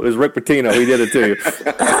Pitino, bro. It was Rick Pitino. He did it too.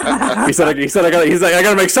 he said I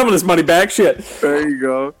gotta make some of this money back. Shit. There you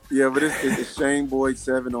go. Yeah, but it's Shane Boyd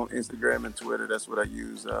 7 on Instagram and Twitter. That's what I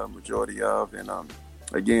use majority of. And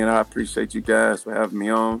again, I appreciate you guys for having me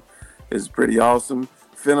on. It's pretty awesome.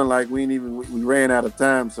 Feeling like we ran out of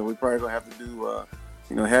time, so we probably gonna have to do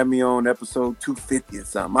have me on episode 250 or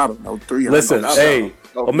something. I don't know, 300. Listen,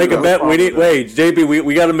 we'll make a bet. JB,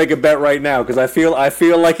 we got to make a bet right now because I feel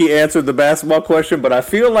like he answered the basketball question, but I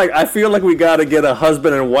feel like we got to get a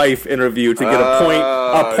husband and wife interview to get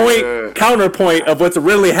a counterpoint of what's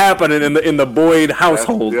really happening in the Boyd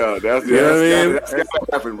household. That's got to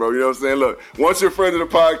happen, bro. You know what I'm saying? Look, once you're a friend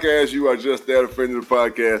of the podcast, you are just that, a friend of the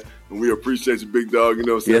podcast, and we appreciate you, big dog. You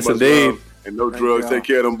know what I'm saying? Yes, indeed. And no drugs. Take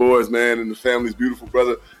care of them boys, man, and the family's beautiful,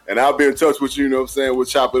 brother. And I'll be in touch with you, you know what I'm saying? We'll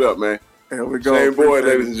chop it up, man. There we go. Same boy,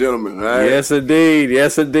 ladies and gentlemen. All right? Yes, indeed.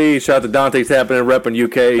 Yes, indeed. Shout out to Dante tapping and repping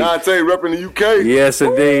UK. Dante repping the UK. Yes,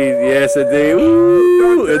 indeed. Yes, indeed.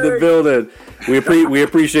 Woo! In the building. We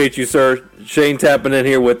appreciate you, sir. Shane tapping in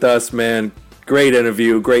here with us, man. Great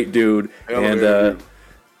interview. Great dude.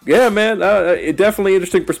 Yeah, man, it definitely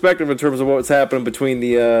interesting perspective in terms of what's happening between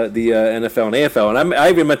the NFL and AFL. And I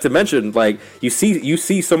even meant to mention, like, you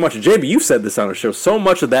see so much. JB, you said this on our show. So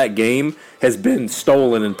much of that game has been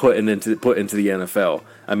stolen and put into the NFL.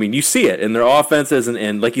 I mean, you see it in their offenses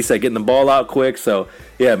and like you said, getting the ball out quick. So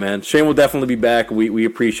yeah, man, Shane will definitely be back. We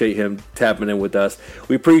appreciate him tapping in with us.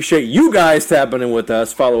 We appreciate you guys tapping in with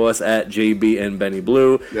us. Follow us at JB and Benny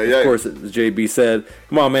Blue. Of course, as JB said,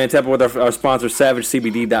 come on, man, tap in with our sponsor,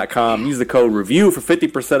 SavageCBD.com. Use the code REVIEW for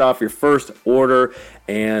 50% off your first order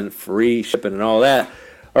and free shipping and all that.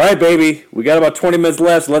 All right, baby, we got about 20 minutes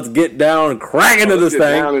left. So let's get down and crack into this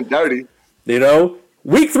thing. Down and dirty. You know.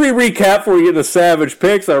 Week 3 recap before we get the Savage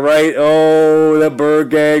picks, all right? Oh, the Bird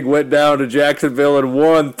Gang went down to Jacksonville and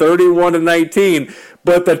won 31-19.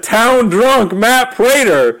 But the town drunk Matt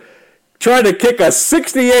Prater tried to kick a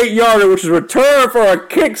 68-yarder, which is return for a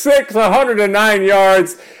kick six, 109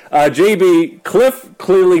 yards. JB, Cliff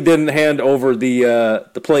clearly didn't hand over the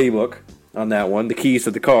playbook on that one, the keys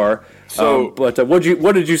to the car. But what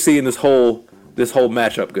did you see in this whole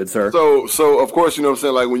matchup, good sir? So of course, you know what I'm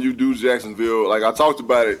saying, like when you do Jacksonville, like I talked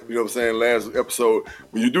about it, you know what I'm saying, last episode,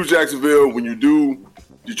 when you do Jacksonville, when you do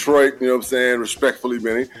Detroit, you know what I'm saying, respectfully,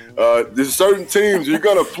 Benny, there's certain teams you're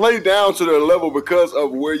going to play down to their level because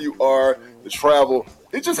of where you are, the travel.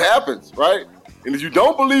 It just happens, right? And if you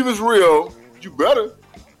don't believe it's real, you better,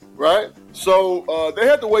 right? So they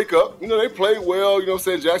had to wake up. You know, they played well, you know what I'm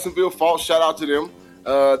saying, Jacksonville fought, shout out to them.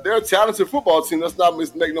 They're a talented football team. Let's not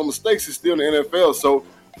make no mistakes. It's still in the NFL. So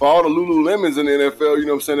for all the Lululemons in the NFL, you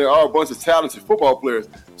know what I'm saying, there are a bunch of talented football players.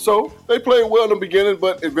 So they played well in the beginning,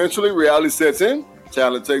 but eventually reality sets in.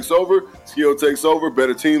 Talent takes over. Skill takes over.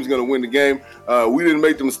 Better team's going to win the game. We didn't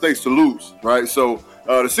make the mistakes to lose, right? So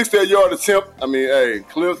the 68-yard attempt, I mean, hey,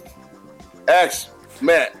 Cliff asked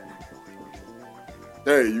Matt,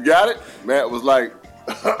 hey, you got it? Matt was like...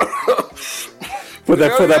 For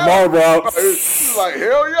that Marlboro out. He's like,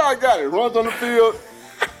 hell yeah, I got it. Runs on the field,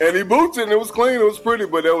 and he boots it, and it was clean. It was pretty,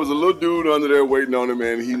 but there was a little dude under there waiting on him,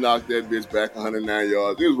 and he knocked that bitch back 109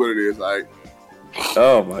 yards. It is what it is. Like,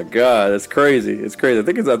 oh my God, that's crazy. It's crazy. I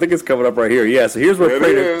think it's coming up right here. Yeah. So here's where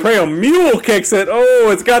Prater Mule kicks it.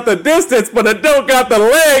 Oh, it's got the distance, but it don't got the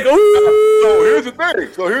leg.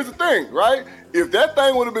 Ooh. So here's the thing, right? If that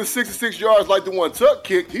thing would have been 66 yards like the one Tuck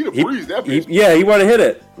kicked, he'd have breezed that bitch. He would have hit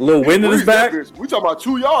it. A little wind in his back. We talking about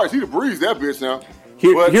 2 yards. He'd have breezed that bitch now.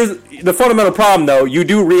 Here's the fundamental problem, though. You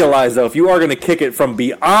do realize, though, if you are going to kick it from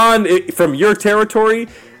from your territory,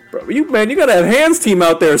 you got to have hands team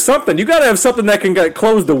out there or something. You got to have something that can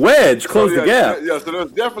close the wedge, close the gap. Yeah, so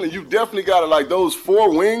there's you definitely got to, like, those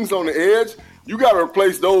 4 wings on the edge, you got to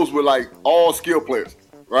replace those with, like, all skill players.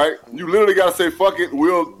 Right? You literally got to say, fuck it,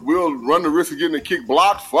 we'll run the risk of getting a kick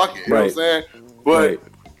blocked, fuck it. You know what I'm saying? But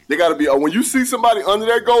they got to be, when you see somebody under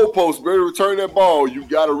that goalpost ready to return that ball, you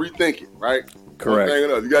got to rethink it, right? Correct.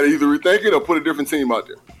 You got to either rethink it or put a different team out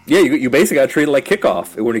there. Yeah, you basically got to treat it like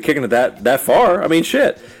kickoff when you're kicking it that far. I mean,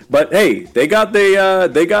 shit. But hey, they got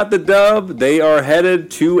the dub. They are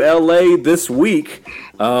headed to LA this week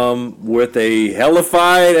with a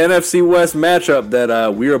hellified NFC West matchup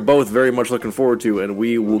that we are both very much looking forward to, and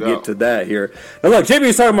we will get to that here. Now, look, JB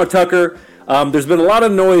is talking about Tucker. There's been a lot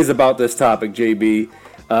of noise about this topic, JB.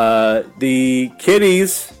 The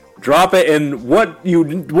kiddies drop it, and what do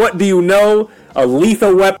you know? A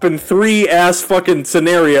Lethal Weapon 3-ass fucking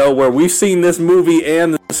scenario where we've seen this movie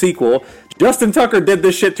and the sequel. Justin Tucker did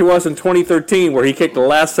this shit to us in 2013 where he kicked the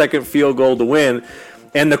last-second field goal to win.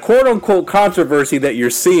 And the quote-unquote controversy that you're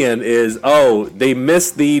seeing is, they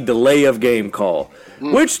missed the delay of game call.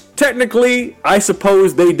 Which, technically, I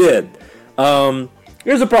suppose they did.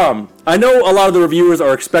 Here's the problem. I know a lot of the reviewers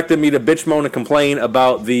are expecting me to bitch, moan, and complain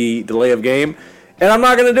about the delay of game. And I'm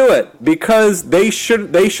not going to do it because they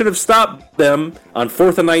should have stopped them on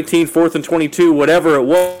 4th and 19, 4th and 22, whatever it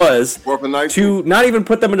was, 4th and 19. To not even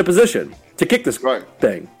put them in a position to kick this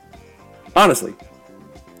thing. Honestly.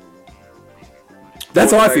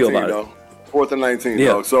 That's how I feel about it. 4th and 19,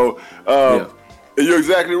 though. So you're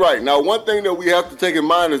exactly right. Now, one thing that we have to take in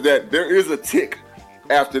mind is that there is a tick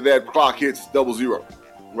after that clock hits 00.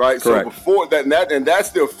 Right, correct. So before that, and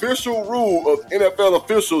that's the official rule of NFL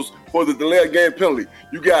officials for the delay of game penalty.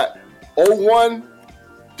 You got 0-1,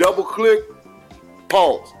 double click,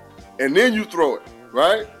 pause, and then you throw it.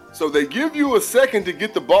 Right, so they give you a second to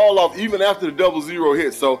get the ball off even after the 00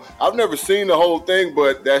 hit. So I've never seen the whole thing,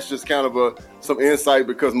 but that's just kind of some insight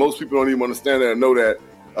because most people don't even understand that and know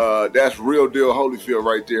that that's real deal Holyfield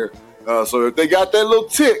right there. So if they got that little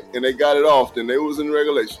tick and they got it off, then they was in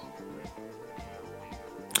regulation.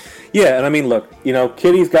 Yeah, and I mean, look,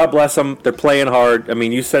 kiddies, God bless them. They're playing hard. I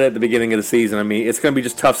mean, you said it at the beginning of the season. I mean, it's going to be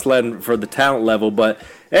just tough sledding for the talent level. But,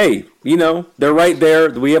 hey, they're right there.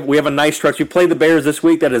 We have a nice stretch. We played the Bears this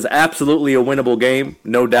week. That is absolutely a winnable game,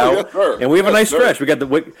 no doubt. Yes, and we have a nice stretch. We got the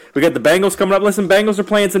Bengals coming up. Listen, Bengals are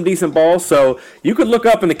playing some decent ball. So you could look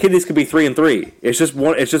up and the kiddies could be 3-3. It's just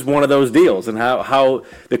one of those deals and how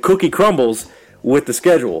the cookie crumbles with the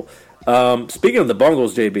schedule. Speaking of the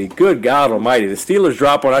Bungles, JB, good God Almighty, the Steelers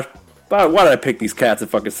drop one. Why did I pick these cats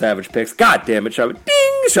and fucking savage picks? God damn it! Shot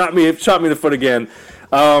me in the foot again.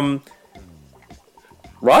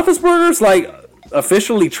 Roethlisberger's like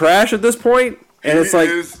officially trash at this point, and it's like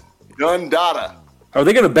done data. Are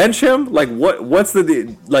they gonna bench him? Like what's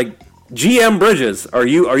the like? GM Bridges, are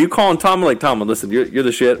you calling Tomlin like Tomlin? Listen, you're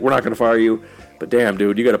the shit. We're not gonna fire you, but damn,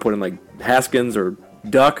 dude, you got to put in like Haskins or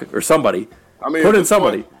Duck or somebody. I mean, put in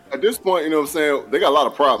somebody. At this point, what I'm saying, they got a lot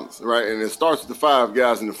of problems, right? And it starts with the 5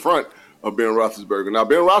 guys in the front of Ben Roethlisberger. Now,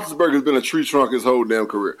 Ben Roethlisberger has been a tree trunk his whole damn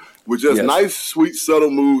career with just nice, sweet,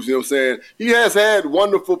 subtle moves. You know what I'm saying? He has had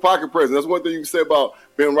wonderful pocket presence. That's one thing you can say about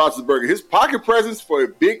Ben Roethlisberger. His pocket presence for a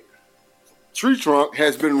big tree trunk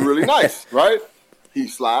has been really nice, right? He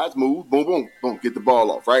slides, moves, boom, boom, boom, get the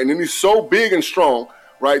ball off, right? And then he's so big and strong,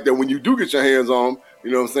 right, that when you do get your hands on him,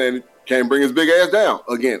 you know what I'm saying, can't bring his big ass down.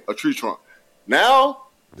 Again, a tree trunk. Now,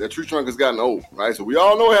 that tree trunk has gotten old, right? So we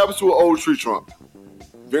all know what happens to an old tree trunk.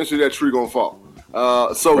 Eventually that tree gonna fall.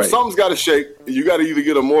 Something's got to shake. You got to either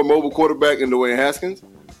get a more mobile quarterback in Dwayne Haskins,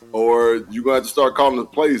 or you're gonna have to start calling the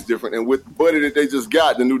plays different. And with Buddy that they just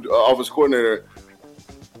got, the new offense coordinator,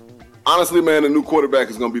 honestly, man, the new quarterback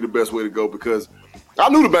is gonna be the best way to go because I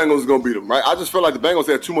knew the Bengals was gonna beat them, right? I just felt like the Bengals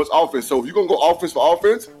had too much offense. So if you're gonna go offense for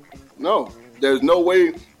offense, no, there's no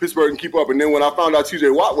way Pittsburgh can keep up. And then when I found out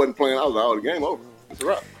T.J. Watt wasn't playing, I was like, oh, the game over. It's a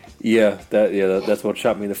wrap. That's what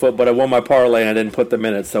shot me in the foot. But I won my parlay and I didn't put them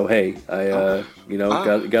in it. So hey, I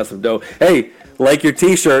got some dough. Hey, like your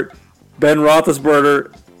T-shirt, Ben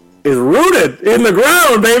Roethlisberger is rooted in the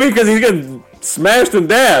ground, baby, because he's getting smashed and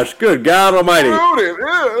dashed. Good God Almighty! Rooted,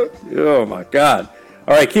 yeah. Oh my God!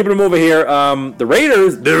 All right, keeping it moving here. The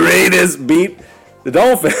Raiders beat the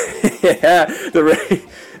Dolphins.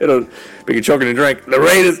 It'll be a choking and drink. The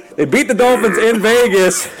Raiders they beat the Dolphins in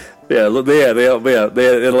Vegas. They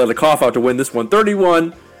let a cough out to win this one,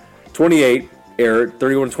 31-28,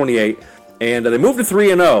 31-28, and they moved to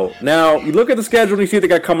 3-0. Now, you look at the schedule and you see what they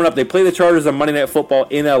got coming up. They play the Chargers on Monday Night Football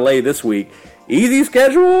in LA this week. Easy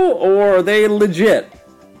schedule, or are they legit,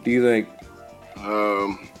 do you think?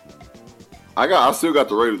 I still got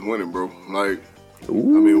the Raiders winning, bro. Like,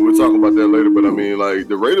 ooh. I mean, we'll talk about that later, but I mean, like,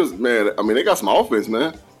 the Raiders, man, I mean, they got some offense,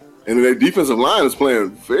 man. And their defensive line is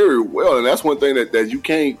playing very well, and that's one thing that you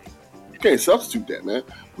can't substitute that, man.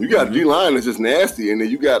 You got a D-line that's just nasty, and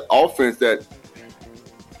then you got offense that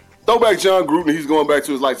throwback John Gruden, he's going back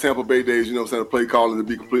to his like Tampa Bay days, you know what I'm saying, the play calling, to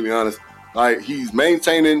be completely honest. Like, he's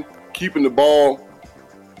maintaining, keeping the ball.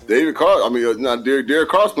 David Carr. I mean, now Derek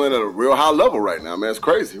Carr's playing at a real high level right now, man. It's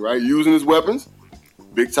crazy, right? Using his weapons.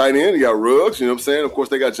 Big tight end. You got Ruggs. You know what I'm saying? Of course,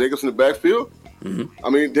 they got Jacobs in the backfield. I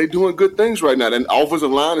mean, they're doing good things right now. And the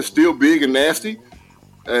offensive line is still big and nasty.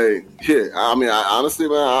 Hey, yeah. I mean, honestly,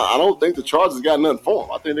 man, I don't think the Chargers got nothing for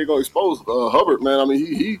him. I think they're gonna expose Hubbard, man. I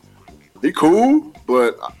mean, he cool,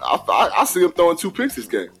 but I see him throwing 2 picks this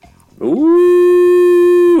game.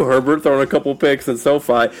 Ooh, Herbert throwing a couple picks in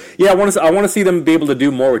SoFi. Yeah, I want to see them be able to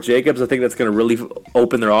do more with Jacobs. I think that's going to really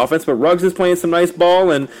open their offense. But Ruggs is playing some nice ball,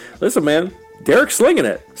 and listen, man, Derek's slinging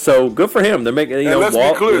it. So good for him. They're making let's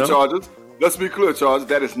be clear, Chargers. Let's be clear, Chargers.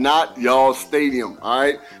 That is not y'all's stadium. All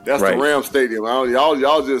right, that's the Rams stadium.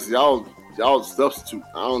 Y'all substitute.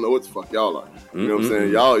 I don't know what the fuck y'all are. You know what I'm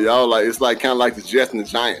saying? Y'all like, it's like kind of like the Jets and the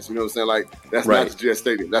Giants. You know what I'm saying? Like, that's not the Jets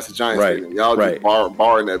stadium. That's the Giants stadium. Y'all just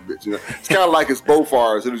barring that bitch. You know, it's kind of like it's both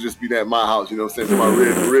ours. It'll just be that my house. You know what I'm saying? My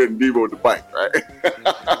red and Debo at the bank, right?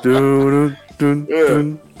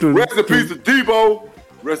 Rest in peace to Debo.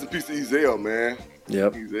 Rest in peace to Ezel, man.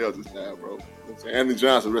 Yep. Ezel just died, bro. Anthony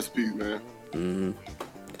Johnson, rest in peace, man. Mm-hmm.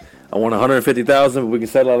 I want $150,000, but we can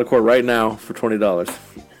settle out of court right now for $20.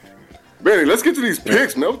 Benny, let's get to these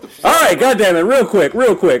picks, man. What the fuck? All right, goddamn it, real quick.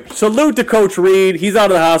 Salute to Coach Reed. He's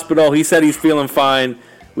out of the hospital. He said he's feeling fine.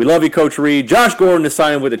 We love you, Coach Reed. Josh Gordon is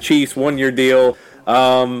signing with the Chiefs, 1-year deal.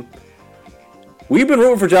 We've been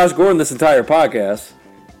rooting for Josh Gordon this entire podcast.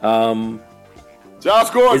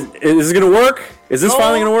 Josh Gordon. Is it going to work? Is this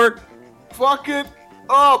finally going to work? Fuck it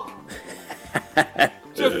up.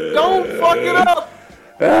 Just don't fuck it up.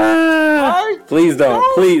 Right? Please don't.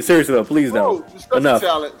 Please, seriously though, please don't. Just enough.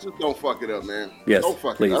 Talent. Just don't fuck it up, man. Yes, don't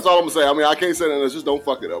fuck please. It up. That's all I'm gonna say. I mean, I can't say that. Just don't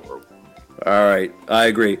fuck it up, bro. All right, I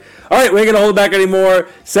agree. All right, we ain't gonna hold back anymore.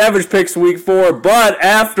 Savage picks week 4, but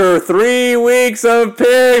after 3 weeks of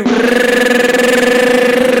picks,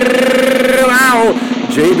 wow,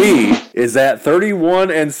 JB is at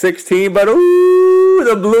 31-16, but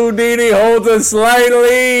the Blue Dini holds a slight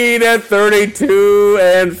lead at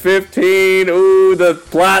 32-15. Ooh, the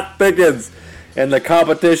plot thickens. And the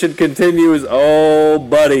competition continues. Oh,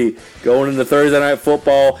 buddy. Going into Thursday Night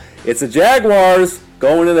Football. It's the Jaguars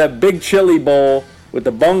going to that big chili bowl with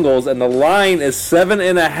the Bengals. And the line is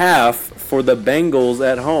 7.5 for the Bengals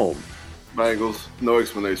at home. Bengals, no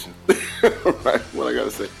explanation. Right, what I got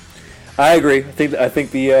to say. I agree. I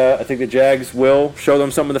think the Jags will show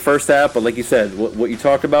them some in the first half, but like you said, what you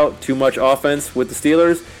talked about, too much offense with the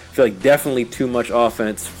Steelers. I feel like definitely too much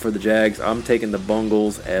offense for the Jags. I'm taking the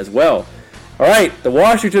Bengals as well. All right, the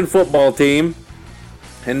Washington football team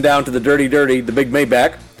heading down to the dirty, the Big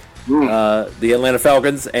Maybach, the Atlanta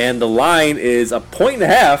Falcons, and the line is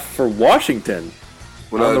 1.5 for Washington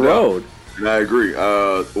on the road. And I agree.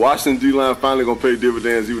 Washington D-line finally gonna pay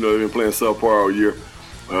dividends, even though they've been playing subpar all year.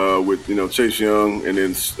 With Chase Young and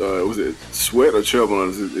then was it Sweat or Chubb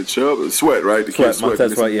on it? Chubb? Sweat, right? The Sweat,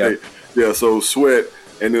 Montez Sweat, yeah. Yeah, so Sweat,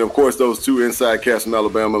 and then of course those 2 inside cats from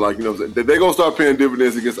Alabama, they're gonna start paying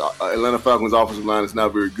dividends against Atlanta Falcons' offensive line. It's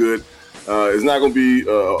not very good. It's not gonna be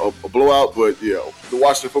a blowout, but yeah, the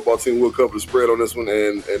Washington football team will cover the spread on this one,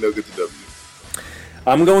 and they'll get the W.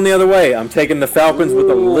 I'm going the other way. I'm taking the Falcons with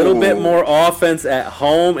a little bit more offense at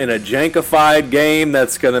home in a jankified game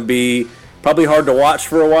that's gonna be probably hard to watch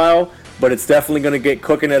for a while, but it's definitely going to get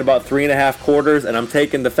cooking at about 3.5 quarters, and I'm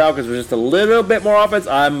taking the Falcons with just a little bit more offense.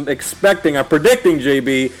 I'm predicting,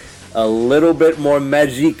 JB, a little bit more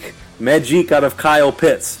magic out of Kyle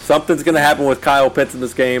Pitts. Something's going to happen with Kyle Pitts in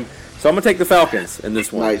this game, so I'm going to take the Falcons in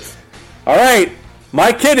this one. Nice. All right,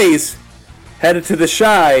 my kiddies headed to the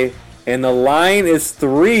Shy, and the line is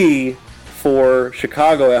 3 for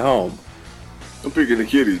Chicago at home. I'm picking the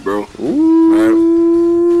kiddies, bro. Ooh.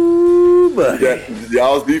 Yeah,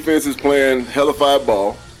 y'all's defense is playing hellified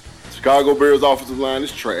ball. Chicago Bears offensive line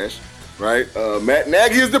is trash, right? Matt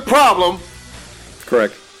Nagy is the problem.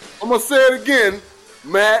 Correct. I'm going to say it again.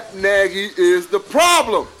 Matt Nagy is the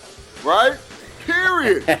problem, right?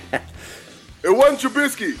 Period. It wasn't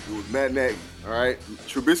Trubisky. It was Matt Nagy, all right?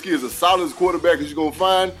 Trubisky is as solid as quarterback as you're going to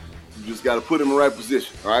find. You just got to put him in the right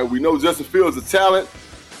position, all right? We know Justin Fields is a talent.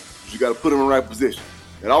 But you got to put him in the right position.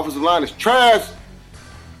 That offensive line is trash.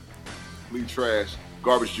 Complete trash.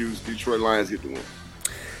 Garbage juice. Detroit Lions get the win.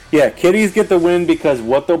 Yeah, Kitties get the win because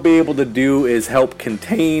what they'll be able to do is help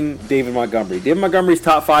contain David Montgomery. David Montgomery's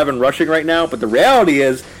top 5 in rushing right now, but the reality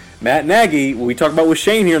is Matt Nagy, we talked about with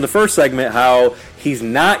Shane here in the first segment, how he's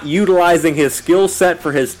not utilizing his skill set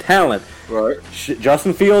for his talent. Right.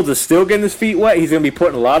 Justin Fields is still getting his feet wet. He's going to be put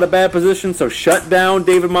in a lot of bad positions, so shut down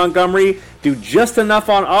David Montgomery. Do just enough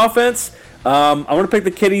on offense. I want to pick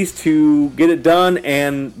the Kitties to get it done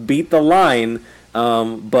and beat the line.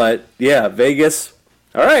 But, yeah, Vegas,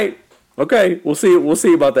 All right. Okay, we'll see. We'll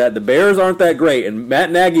see about that. The Bears aren't that great, and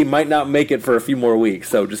Matt Nagy might not make it for a few more weeks.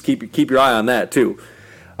 So just keep your eye on that too.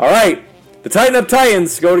 All right, the Tighten Up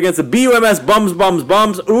Titans go against the BUMS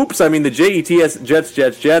Bums. Oops, I mean the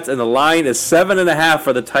JETS Jets, and the line is 7.5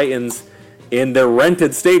 for the Titans in their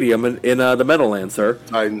rented stadium in the Meadowlands, sir.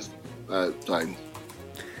 Titans.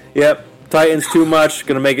 Yep, Titans too much.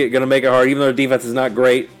 Gonna make it hard. Even though the defense is not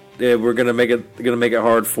great, we're gonna make it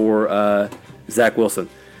hard for Zach Wilson.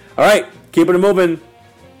 All right, keeping it moving.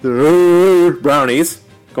 The Brownies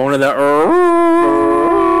going to the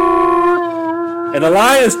and the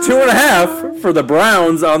line is 2.5 for the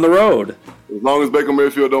Browns on the road. As long as Baker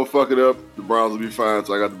Mayfield don't fuck it up, the Browns will be fine.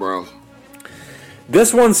 So I got the Browns.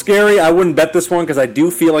 This one's scary. I wouldn't bet this one because I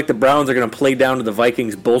do feel like the Browns are going to play down to the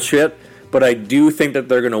Vikings bullshit. But I do think that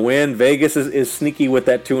they're going to win. Vegas is sneaky with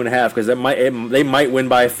that 2.5 because they might win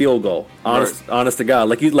by a field goal. Honest to God,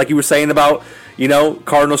 like you were saying about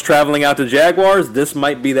Cardinals traveling out to Jaguars. This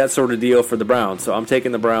might be that sort of deal for the Browns. So I'm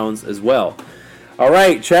taking the Browns as well. All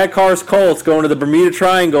right, Chad Carr's Colts going to the Bermuda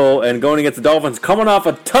Triangle and going against the Dolphins, coming off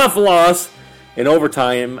a tough loss in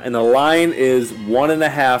overtime, and the line is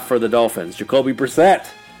 1.5 for the Dolphins. Jacoby Brissett,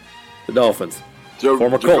 the Dolphins.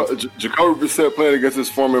 Former Colts. Jacoby Brissett playing against his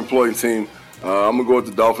former employee team. I'm going to go with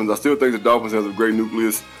the Dolphins. I still think the Dolphins have a great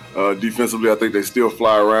nucleus. Defensively, I think they still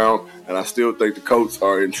fly around, and I still think the Colts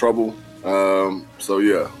are in trouble. So,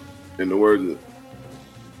 yeah, in the words of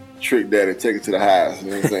Trick Daddy, take it to the highs.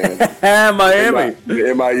 You know what I'm saying? Miami.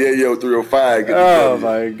 MIAO 305. Oh,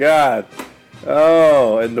 my God.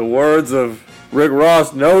 Oh, in the words of Rick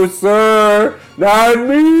Ross, no, sir, not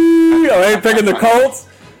me. I ain't picking the Colts.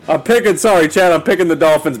 I'm picking the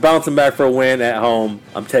Dolphins, bouncing back for a win at home.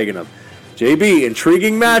 I'm taking them. JB,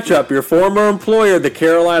 intriguing matchup. Your former employer, the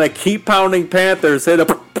Carolina Keep Pounding Panthers, hit a...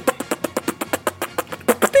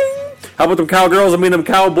 How about them Cowgirls? I mean them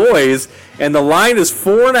Cowboys. And the line is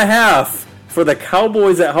 4.5 for the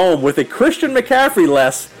Cowboys at home with a Christian McCaffrey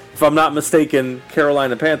less, if I'm not mistaken,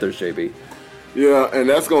 Carolina Panthers, JB. Yeah, and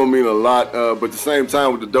that's going to mean a lot. But at the same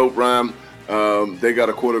time, with the dope rhyme, they got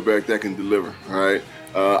a quarterback that can deliver, all right?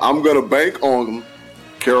 I'm going to bank on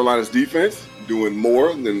Carolina's defense doing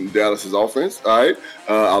more than Dallas's offense, all right?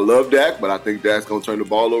 I love Dak, but I think Dak's going to turn the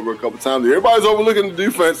ball over a couple times. Everybody's overlooking the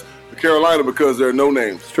defense for Carolina because there are no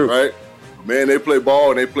names, it's true, right? Man, they play ball,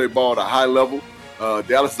 and they play ball at a high level.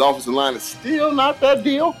 Dallas's offensive line is still not that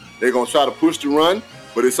deal. They're going to try to push the run,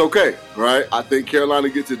 but it's okay, right? I think Carolina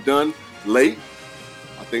gets it done late.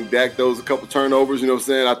 I think Dak throws a couple turnovers, you know what I'm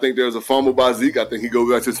saying? I think there's a fumble by Zeke. I think he goes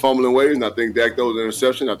back to his fumbling ways, and I think Dak throws an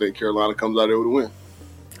interception. I think Carolina comes out there with a win.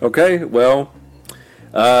 Okay, well,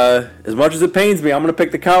 as much as it pains me, I'm going to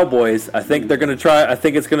pick the Cowboys. I think they're going to try. I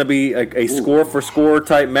think it's going to be a score-for-score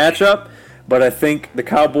type matchup, but I think the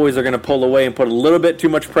Cowboys are going to pull away and put a little bit too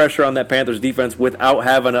much pressure on that Panthers defense without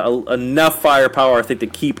having enough firepower, I think, to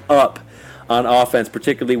keep up on offense,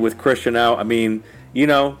 particularly with Christian out. I mean,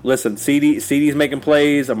 listen, CD's making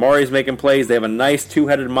plays, Amari's making plays. They have a nice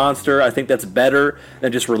two-headed monster. I think that's better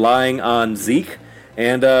than just relying on Zeke.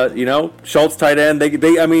 And, Schultz tight end.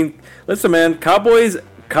 I mean, listen, man, Cowboys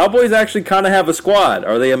actually kind of have a squad.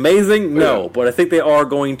 Are they amazing? No, but I think they are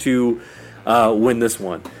going to win this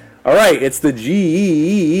one. All right, it's the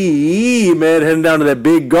GE, man, heading down to that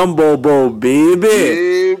big gumbo bowl,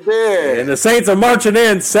 baby. And the Saints are marching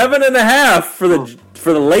in 7.5 for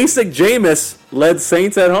the LASIK Jameis-led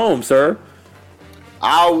Saints at home, sir.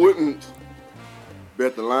 I wouldn't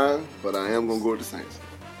bet the line, but I am going to go with the Saints.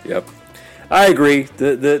 Yep. I agree.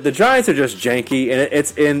 The Giants are just janky,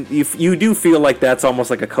 and you do feel like that's almost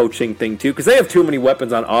like a coaching thing too, because they have too many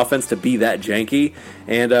weapons on offense to be that janky.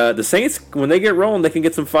 And the Saints, when they get rolling, they can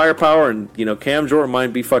get some firepower, and Cam Jordan might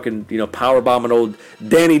be fucking power bombing old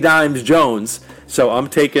Danny Dimes Jones. So I'm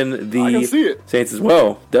taking the Saints as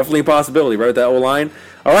well. Definitely a possibility, right? With that O-line.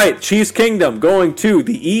 All right, Chiefs Kingdom going to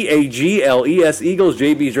the EAGLES Eagles.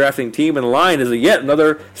 JB's drafting team, and the line is yet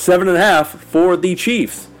another 7.5 for the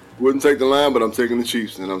Chiefs. Wouldn't take the line, but I'm taking the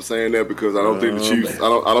Chiefs, and I'm saying that because I don't think the Chiefs. I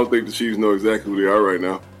don't think the Chiefs know exactly who they are right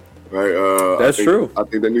now. Right? That's true. I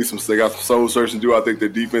think they need some. They got some soul searching to do. I think their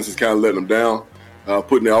defense is kind of letting them down,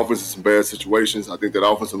 putting their offense in some bad situations. I think that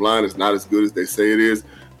offensive line is not as good as they say it is.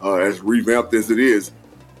 As revamped as it is,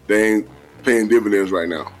 they ain't paying dividends right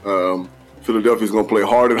now. Philadelphia's going to play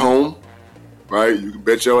hard at home, right? You can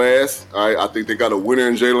bet your ass. All right? I think they got a winner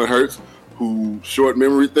in Jalen Hurts, who short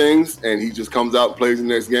memory things, and he just comes out and plays the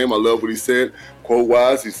next game. I love what he said.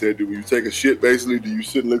 Quote-wise, he said, do you take a shit, basically? Do you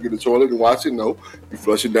sit and look at the toilet and watch it? No. You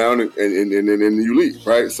flush it down and you leave,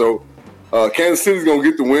 right? So Kansas City's going to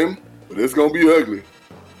get the win, but it's going to be ugly.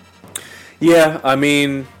 Yeah, I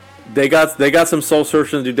mean, they got some soul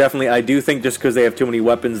searching to do. Definitely, I do think just because they have too many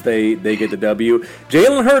weapons, they get the W.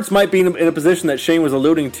 Jalen Hurts might be in a position that Shane was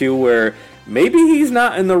alluding to, where maybe he's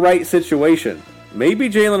not in the right situation. Maybe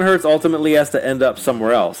Jalen Hurts ultimately has to end up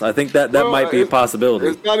somewhere else. I think that might be a possibility.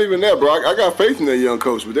 It's not even that, bro. I got faith in that young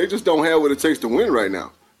coach, but they just don't have what it takes to win right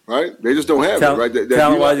now. Right? They just don't have it. Right?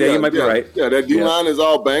 Talent-wise, you might be right. Yeah, that D-line is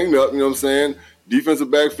all banged up. You know what I'm saying?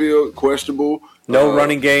 Defensive backfield, questionable. No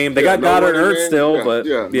running game. They got Goddard and Hurts still, but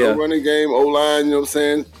no running game. O-line, you know what I'm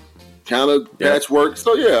saying? Kind of patchwork.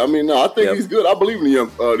 So, I mean, no, I think he's good. I believe in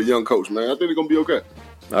the young coach, man. I think they're going to be okay.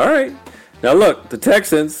 All right. Now, look, the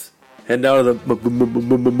Texans heading down to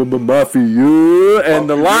the Mafia, and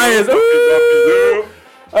the Lions,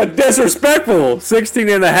 a disrespectful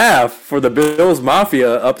 16.5 for the Bills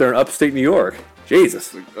Mafia up there in upstate New York.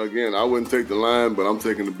 Jesus. Again, I wouldn't take the line, but I'm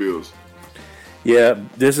taking the Bills. Yeah,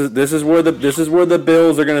 this is where the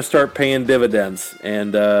Bills are going to start paying dividends,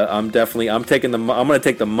 and I'm going to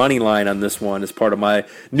take the money line on this one as part of my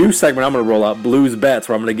new segment. I'm going to roll out Blues Bets,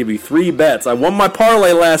 where I'm going to give you 3 bets. I won my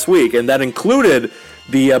parlay last week, and that included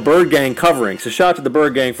the Bird Gang covering. So shout out to the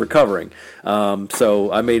Bird Gang for covering.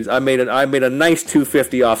 So I made a nice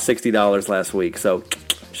 $250 off $60 last week. So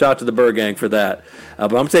shout out to the Bird Gang for that.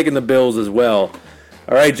 But I'm taking the Bills as well.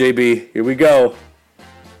 All right, JB, here we go.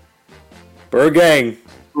 Bird Gang,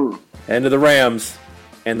 end of the Rams,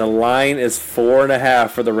 and the line is 4.5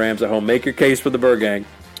 for the Rams at home. Make your case for the Bird Gang.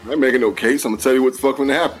 I ain't making no case. I'm gonna tell you what the fuck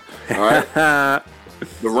gonna happen. All right.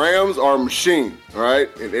 The Rams are a machine, all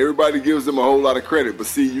right, and everybody gives them a whole lot of credit. But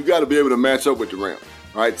see, you got to be able to match up with the Rams,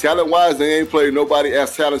 all right. Talent-wise, they ain't played nobody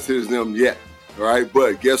as talented as them yet, all right.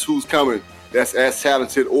 But guess who's coming? That's as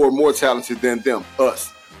talented or more talented than them,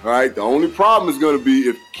 us, all right. The only problem is going to be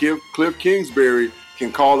if Cliff Kingsbury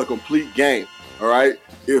can call a complete game, all right?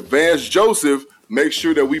 If Vance Joseph makes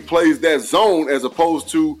sure that we plays that zone as opposed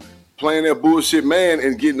to playing that bullshit man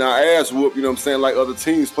and getting our ass whooped, you know what I'm saying, like other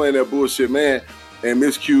teams playing that bullshit man and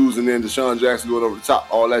miscues and then Deshaun Jackson going over the top,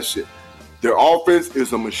 all that shit. Their offense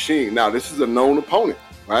is a machine. Now, this is a known opponent,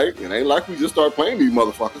 right? It ain't like we just start playing these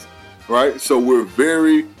motherfuckers, right? So we're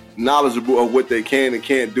very knowledgeable of what they can and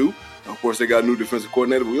can't do. Of course, they got a new defensive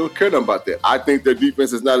coordinator, but we don't care nothing about that. I think their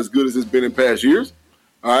defense is not as good as it's been in past years.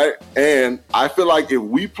 All right, and I feel like if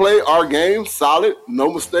we play our game solid,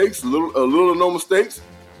 no mistakes, a little no mistakes,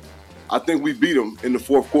 I think we beat them in the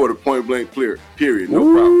fourth quarter, point blank, clear, period, no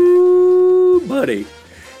problem. Buddy.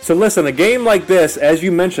 So listen, a game like this, as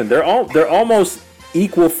you mentioned, they're almost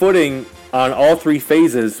equal footing on all 3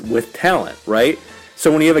 phases with talent, right?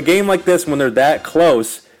 So when you have a game like this, when they're that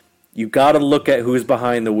close, you got to look at who's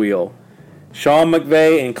behind the wheel. Sean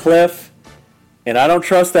McVay and Cliff, and I don't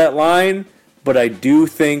trust that line. But I do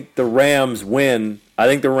think the Rams win. I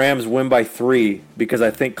think the Rams win by 3 because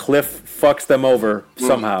I think Cliff fucks them over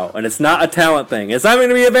somehow. And it's not a talent thing. It's not going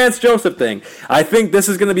to be a Vance Joseph thing. I think this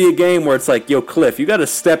is going to be a game where it's like, yo, Cliff, you got to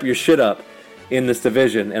step your shit up in this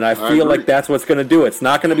division. And I feel like that's what's going to do it. It's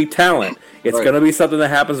not going to be talent. It's going to be something that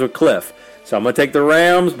happens with Cliff. So I'm going to take the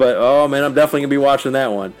Rams, but, oh, man, I'm definitely going to be watching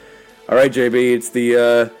that one. All right, JB, it's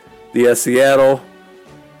the Seattle.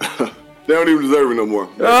 They don't even deserve it no more.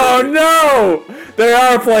 Oh, no! They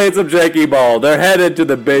are playing some janky ball. They're headed to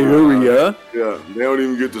the Bay Area. Yeah, they don't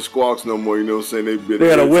even get the squawks no more. You know what I'm saying? They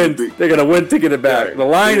got to win. They got to win to get it back. Yeah. The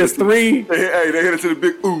line is 3. They headed to the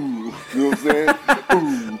big ooh. You know what I'm saying?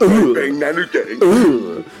 Ooh. Bang, bang,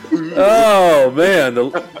 ooh. Oh, man.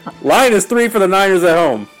 The line is 3 for the Niners at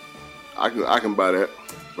home. I can buy that,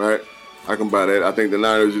 right? I can buy that. I think the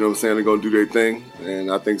Niners, you know what I'm saying, they're going to do their thing.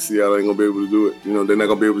 And I think Seattle ain't going to be able to do it. You know, they're not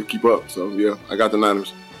going to be able to keep up. So, yeah, I got the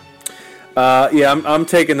Niners. I'm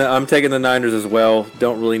taking the Niners as well.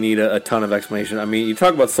 Don't really need a ton of explanation. I mean, you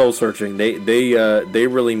talk about soul searching. They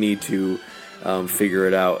really need to figure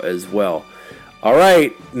it out as well. All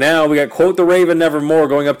right, now we got Quote the Raven Nevermore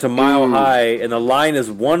going up to Mile High, and the line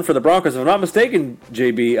is 1 for the Broncos. If I'm not mistaken,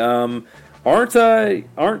 JB, aren't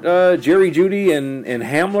Jerry Jeudy and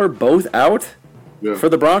Hamler both out for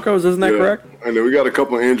the Broncos? Isn't that correct? And then we got a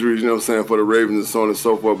couple of injuries, you know what I'm saying, for the Ravens and so on and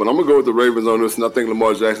so forth. But I'm going to go with the Ravens on this, and I think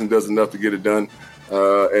Lamar Jackson does enough to get it done.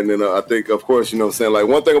 And then I think, of course, you know what I'm saying, like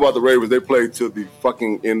one thing about the Ravens, they played to the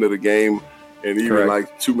fucking end of the game and even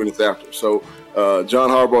like 2 minutes after. So John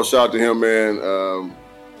Harbaugh, shout out to him, man.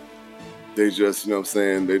 They just, you know what I'm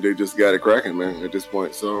saying, they just got it cracking, man, at this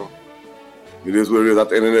point. So It is what it is.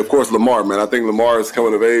 And then, of course, Lamar, man. I think Lamar is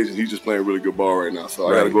coming of age, and he's just playing really good ball right now. So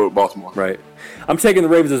I got to go with Baltimore. Right. I'm taking the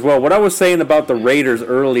Ravens as well. What I was saying about the Raiders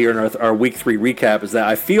earlier in our Week 3 recap is that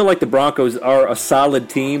I feel like the Broncos are a solid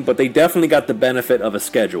team, but they definitely got the benefit of a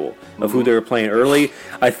schedule of who they were playing early.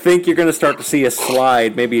 I think you're going to start to see a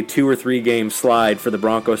slide, maybe a 2 or 3 game slide for the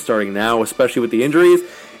Broncos starting now, especially with the injuries.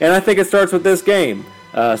 And I think it starts with this game.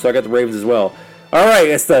 So I got the Ravens as well. All right,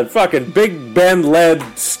 it's the fucking Big Ben-led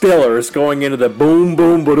Steelers going into the boom,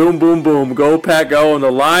 boom, boom, boom, boom, go Pack, go, and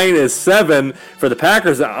the line is 7 for the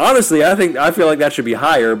Packers. Honestly, I feel like that should be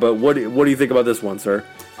higher. But what do you think about this one, sir?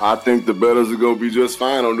 I think the bettors are going to be just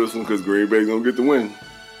fine on this one because Green Bay's going to get the win.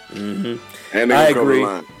 Mm-hmm. And they cover the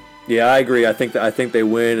line. Yeah, I agree. I think they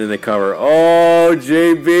win and they cover. Oh,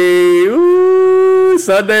 JB, ooh,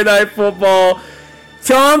 Sunday Night Football.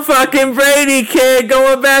 Tom fucking Brady, kid,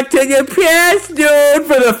 going back to your past, dude,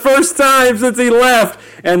 for the first time since he left.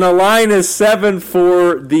 And the line is 7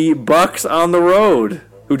 for the Bucs on the road,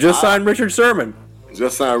 who just signed Richard Sherman.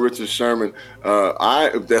 Just signed Richard Sherman.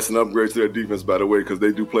 That's an upgrade to their defense, by the way, because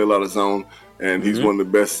they do play a lot of zone, and he's one of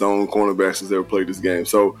the best zone cornerbacks that's ever played this game.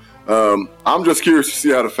 So I'm just curious to see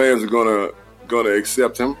how the fans are gonna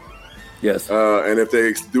accept him. Yes. And if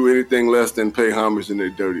they do anything less than pay homage, then they're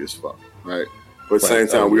dirty as fuck, right? But at the same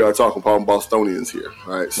time, we are talking about Bostonians here,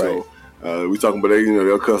 right? So we talking about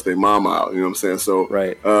they'll cuss their mama out, you know what I'm saying? So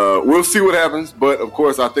we'll see what happens. But of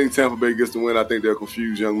course, I think Tampa Bay gets the win. I think they'll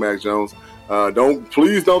confuse young Mac Jones.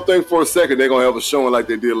 Please don't think for a second they're gonna have a showing like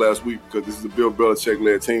they did last week because this is a Bill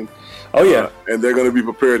Belichick-led team. Oh yeah, and they're gonna be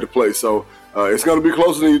prepared to play. So it's gonna be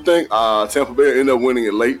closer than you think. Tampa Bay will end up winning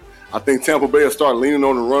it late. I think Tampa Bay will start leaning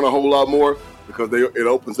on the run a whole lot more because it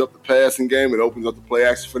opens up the passing game. It opens up the play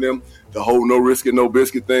action for them. The whole no risk it, no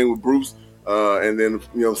biscuit thing with Bruce. And then,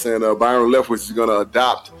 you know what I'm saying, Byron Leftwich is going to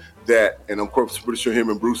adopt that. And I'm pretty sure him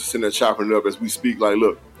and Bruce are sitting there chopping it up as we speak. Like,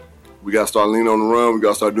 look, we got to start leaning on the run. We got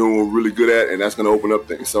to start doing what we're really good at. And that's going to open up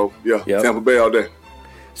things. So, Tampa Bay all day.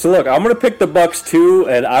 So, look, I'm going to pick the Bucs too,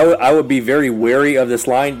 and I would be very wary of this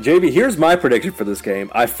line. JB, here's my prediction for this game.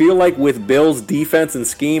 I feel like with Bill's defense and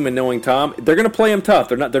scheme and knowing Tom, they're going to play him tough.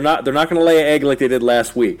 They're not going to lay an egg like they did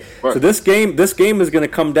last week. Right. So this game is going to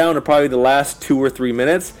come down to probably the last 2 or 3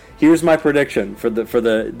 minutes. Here's my prediction for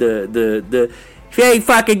the hey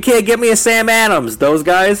fucking kid, get me a Sam Adams. Those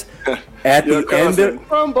guys at the end of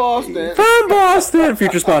from Boston,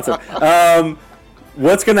 future sponsor.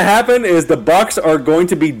 What's going to happen is the Bucs are going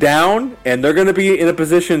to be down, and they're going to be in a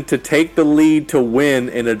position to take the lead to win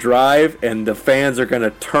in a drive, and the fans are going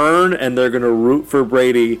to turn, and they're going to root for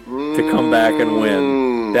Brady to come back and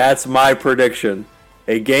win. That's my prediction.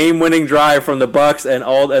 A game-winning drive from the Bucs, and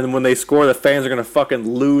when they score, the fans are going to fucking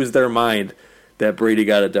lose their mind that Brady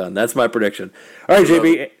got it done. That's my prediction. All right,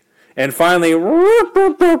 JB. And finally,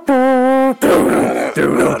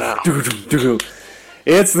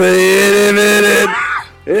 it's the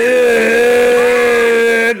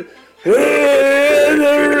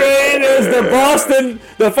Raiders,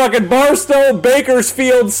 the fucking Barstow,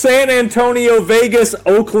 Bakersfield, San Antonio, Vegas,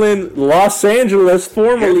 Oakland, Los Angeles,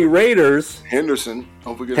 formerly Raiders. Henderson,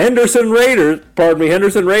 don't forget. Henderson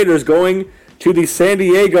Raiders going to the San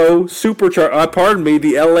Diego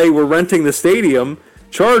the LA, we're renting the stadium,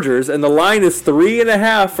 Chargers, and the line is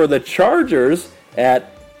 3.5 for the Chargers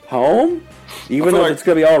at home. Even though it's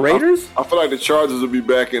going to be all Raiders? I feel like the Chargers will be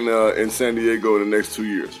back in San Diego in the next 2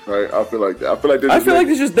 years, right? I feel like that. I feel like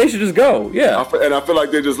they should just go, yeah. I feel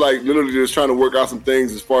like they're just like literally just trying to work out some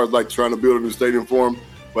things as far as like trying to build a new stadium for them.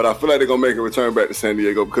 But I feel like they're going to make a return back to San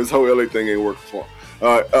Diego because the whole LA thing ain't working for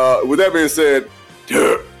them. With that being said,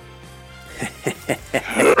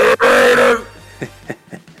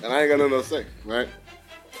 and I ain't got nothing to say, right?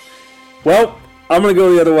 Well, I'm gonna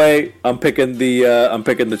go the other way. I'm picking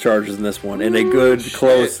the Chargers in this one in a good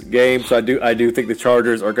close game. So I do think the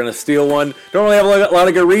Chargers are gonna steal one. Don't really have a lot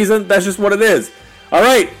of good reason. That's just what it is. All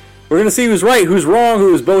right, we're gonna see who's right, who's wrong,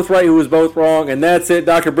 who is both right, who is both wrong, and that's it.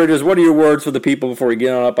 Dr. Bridges, what are your words for the people before we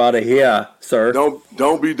get on up out of here, sir?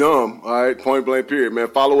 Don't be dumb. All right, point blank. Period, man.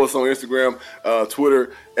 Follow us on Instagram,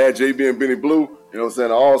 Twitter at JB and Benny Blue. You know what I'm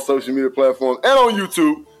saying? All social media platforms and on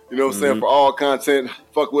YouTube. You know what I'm saying? For all content,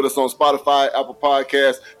 fuck with us on Spotify, Apple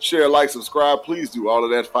Podcasts, share, like, subscribe. Please do all of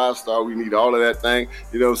that. 5-star. We need all of that thing.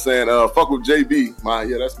 You know what I'm saying? Fuck with JB.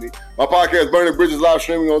 That's me. My podcast, Burning Bridges, live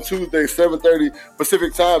streaming on Tuesday, 7:30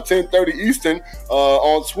 Pacific time, 10:30 Eastern.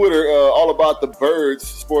 On Twitter, all about the Birds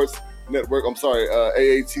Sports Network. I'm sorry,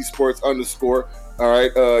 AAT Sports _. All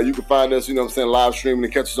right. You can find us, you know what I'm saying, live streaming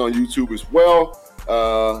and catch us on YouTube as well.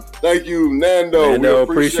 Thank you, Nando. We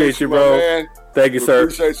appreciate you, bro. Man. Thank you, sir.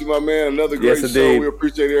 Appreciate you, my man. Another great show. Indeed. We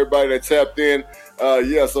appreciate everybody that tapped in.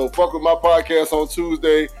 So fuck with my podcast on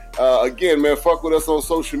Tuesday. Again, man, fuck with us on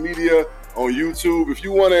social media, on YouTube. If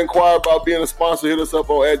you want to inquire about being a sponsor, hit us up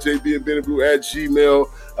on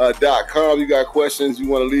 @jbandbennybrew@gmail.com. You got questions, you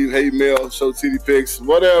want to leave hate mail, show titty pics,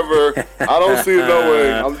 whatever. I don't see it no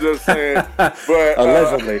way. I'm just saying. But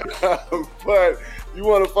allegedly. But you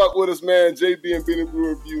want to fuck with us, man,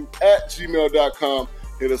 jbandbennybrew@gmail.com.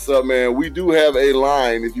 Hit us up, man. We do have a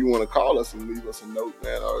line if you want to call us and leave us a note,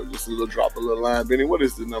 man, or just drop a little line. Benny, what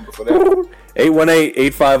is the number for that?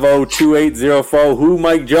 818-850-2804. Who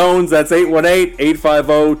Mike Jones? That's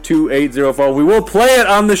 818-850-2804. We will play it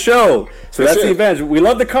on the show. So that's the advantage. We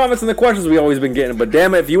love the comments and the questions we've always been getting, but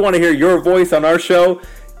damn it, if you want to hear your voice on our show,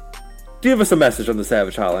 give us a message on the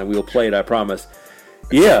Savage Hotline. We will play it, I promise.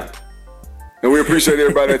 Yeah. And we appreciate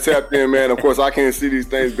everybody that tapped in, man. Of course, I can't see these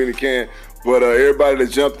things, Benny can. But everybody that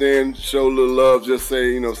jumped in, show a little love, just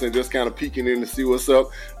say, just kind of peeking in to see what's up.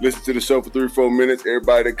 Listen to the show for 3-4 minutes.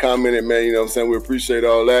 Everybody that commented, man, we appreciate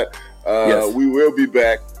all that. Yes. We will be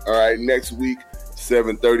back, all right, next week,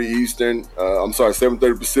 7:30 Eastern.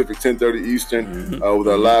 7:30 Pacific, 10:30 Eastern, with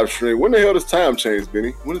our live stream. When the hell does time change,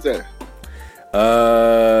 Benny? When is that?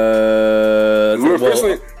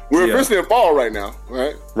 We're officially in fall right now,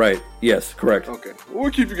 right? Right. Yes, correct. Okay.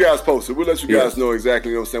 We'll keep you guys posted. We'll let you guys know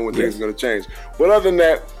exactly, when things are going to change. But other than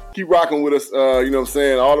that, keep rocking with us.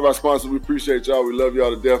 All of our sponsors, we appreciate y'all. We love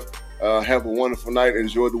y'all to death. Have a wonderful night.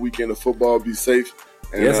 Enjoy the weekend of football. Be safe.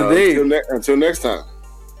 And, yes, indeed. Until next time.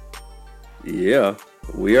 Yeah.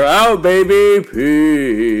 We are out, baby. Peace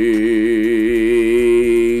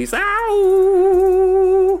out.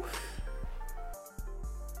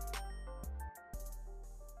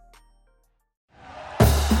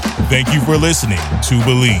 Thank you for listening to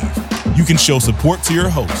Believe. You can show support to your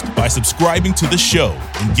host by subscribing to the show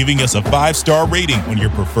and giving us a 5-star rating on your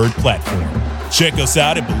preferred platform. Check us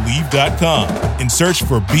out at Believe.com and search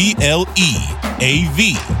for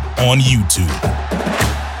BLEAV on YouTube.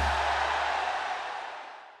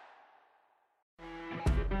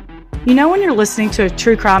 You know when you're listening to a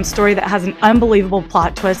true crime story that has an unbelievable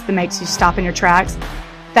plot twist that makes you stop in your tracks?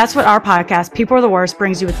 That's what our podcast, People Are the Worst,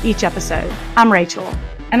 brings you with each episode. I'm Rachel.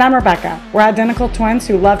 And I'm Rebecca. We're identical twins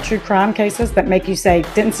who love true crime cases that make you say,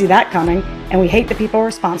 didn't see that coming, and we hate the people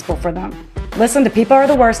responsible for them. Listen to People Are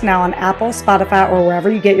the Worst now on Apple, Spotify, or wherever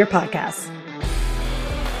you get your podcasts.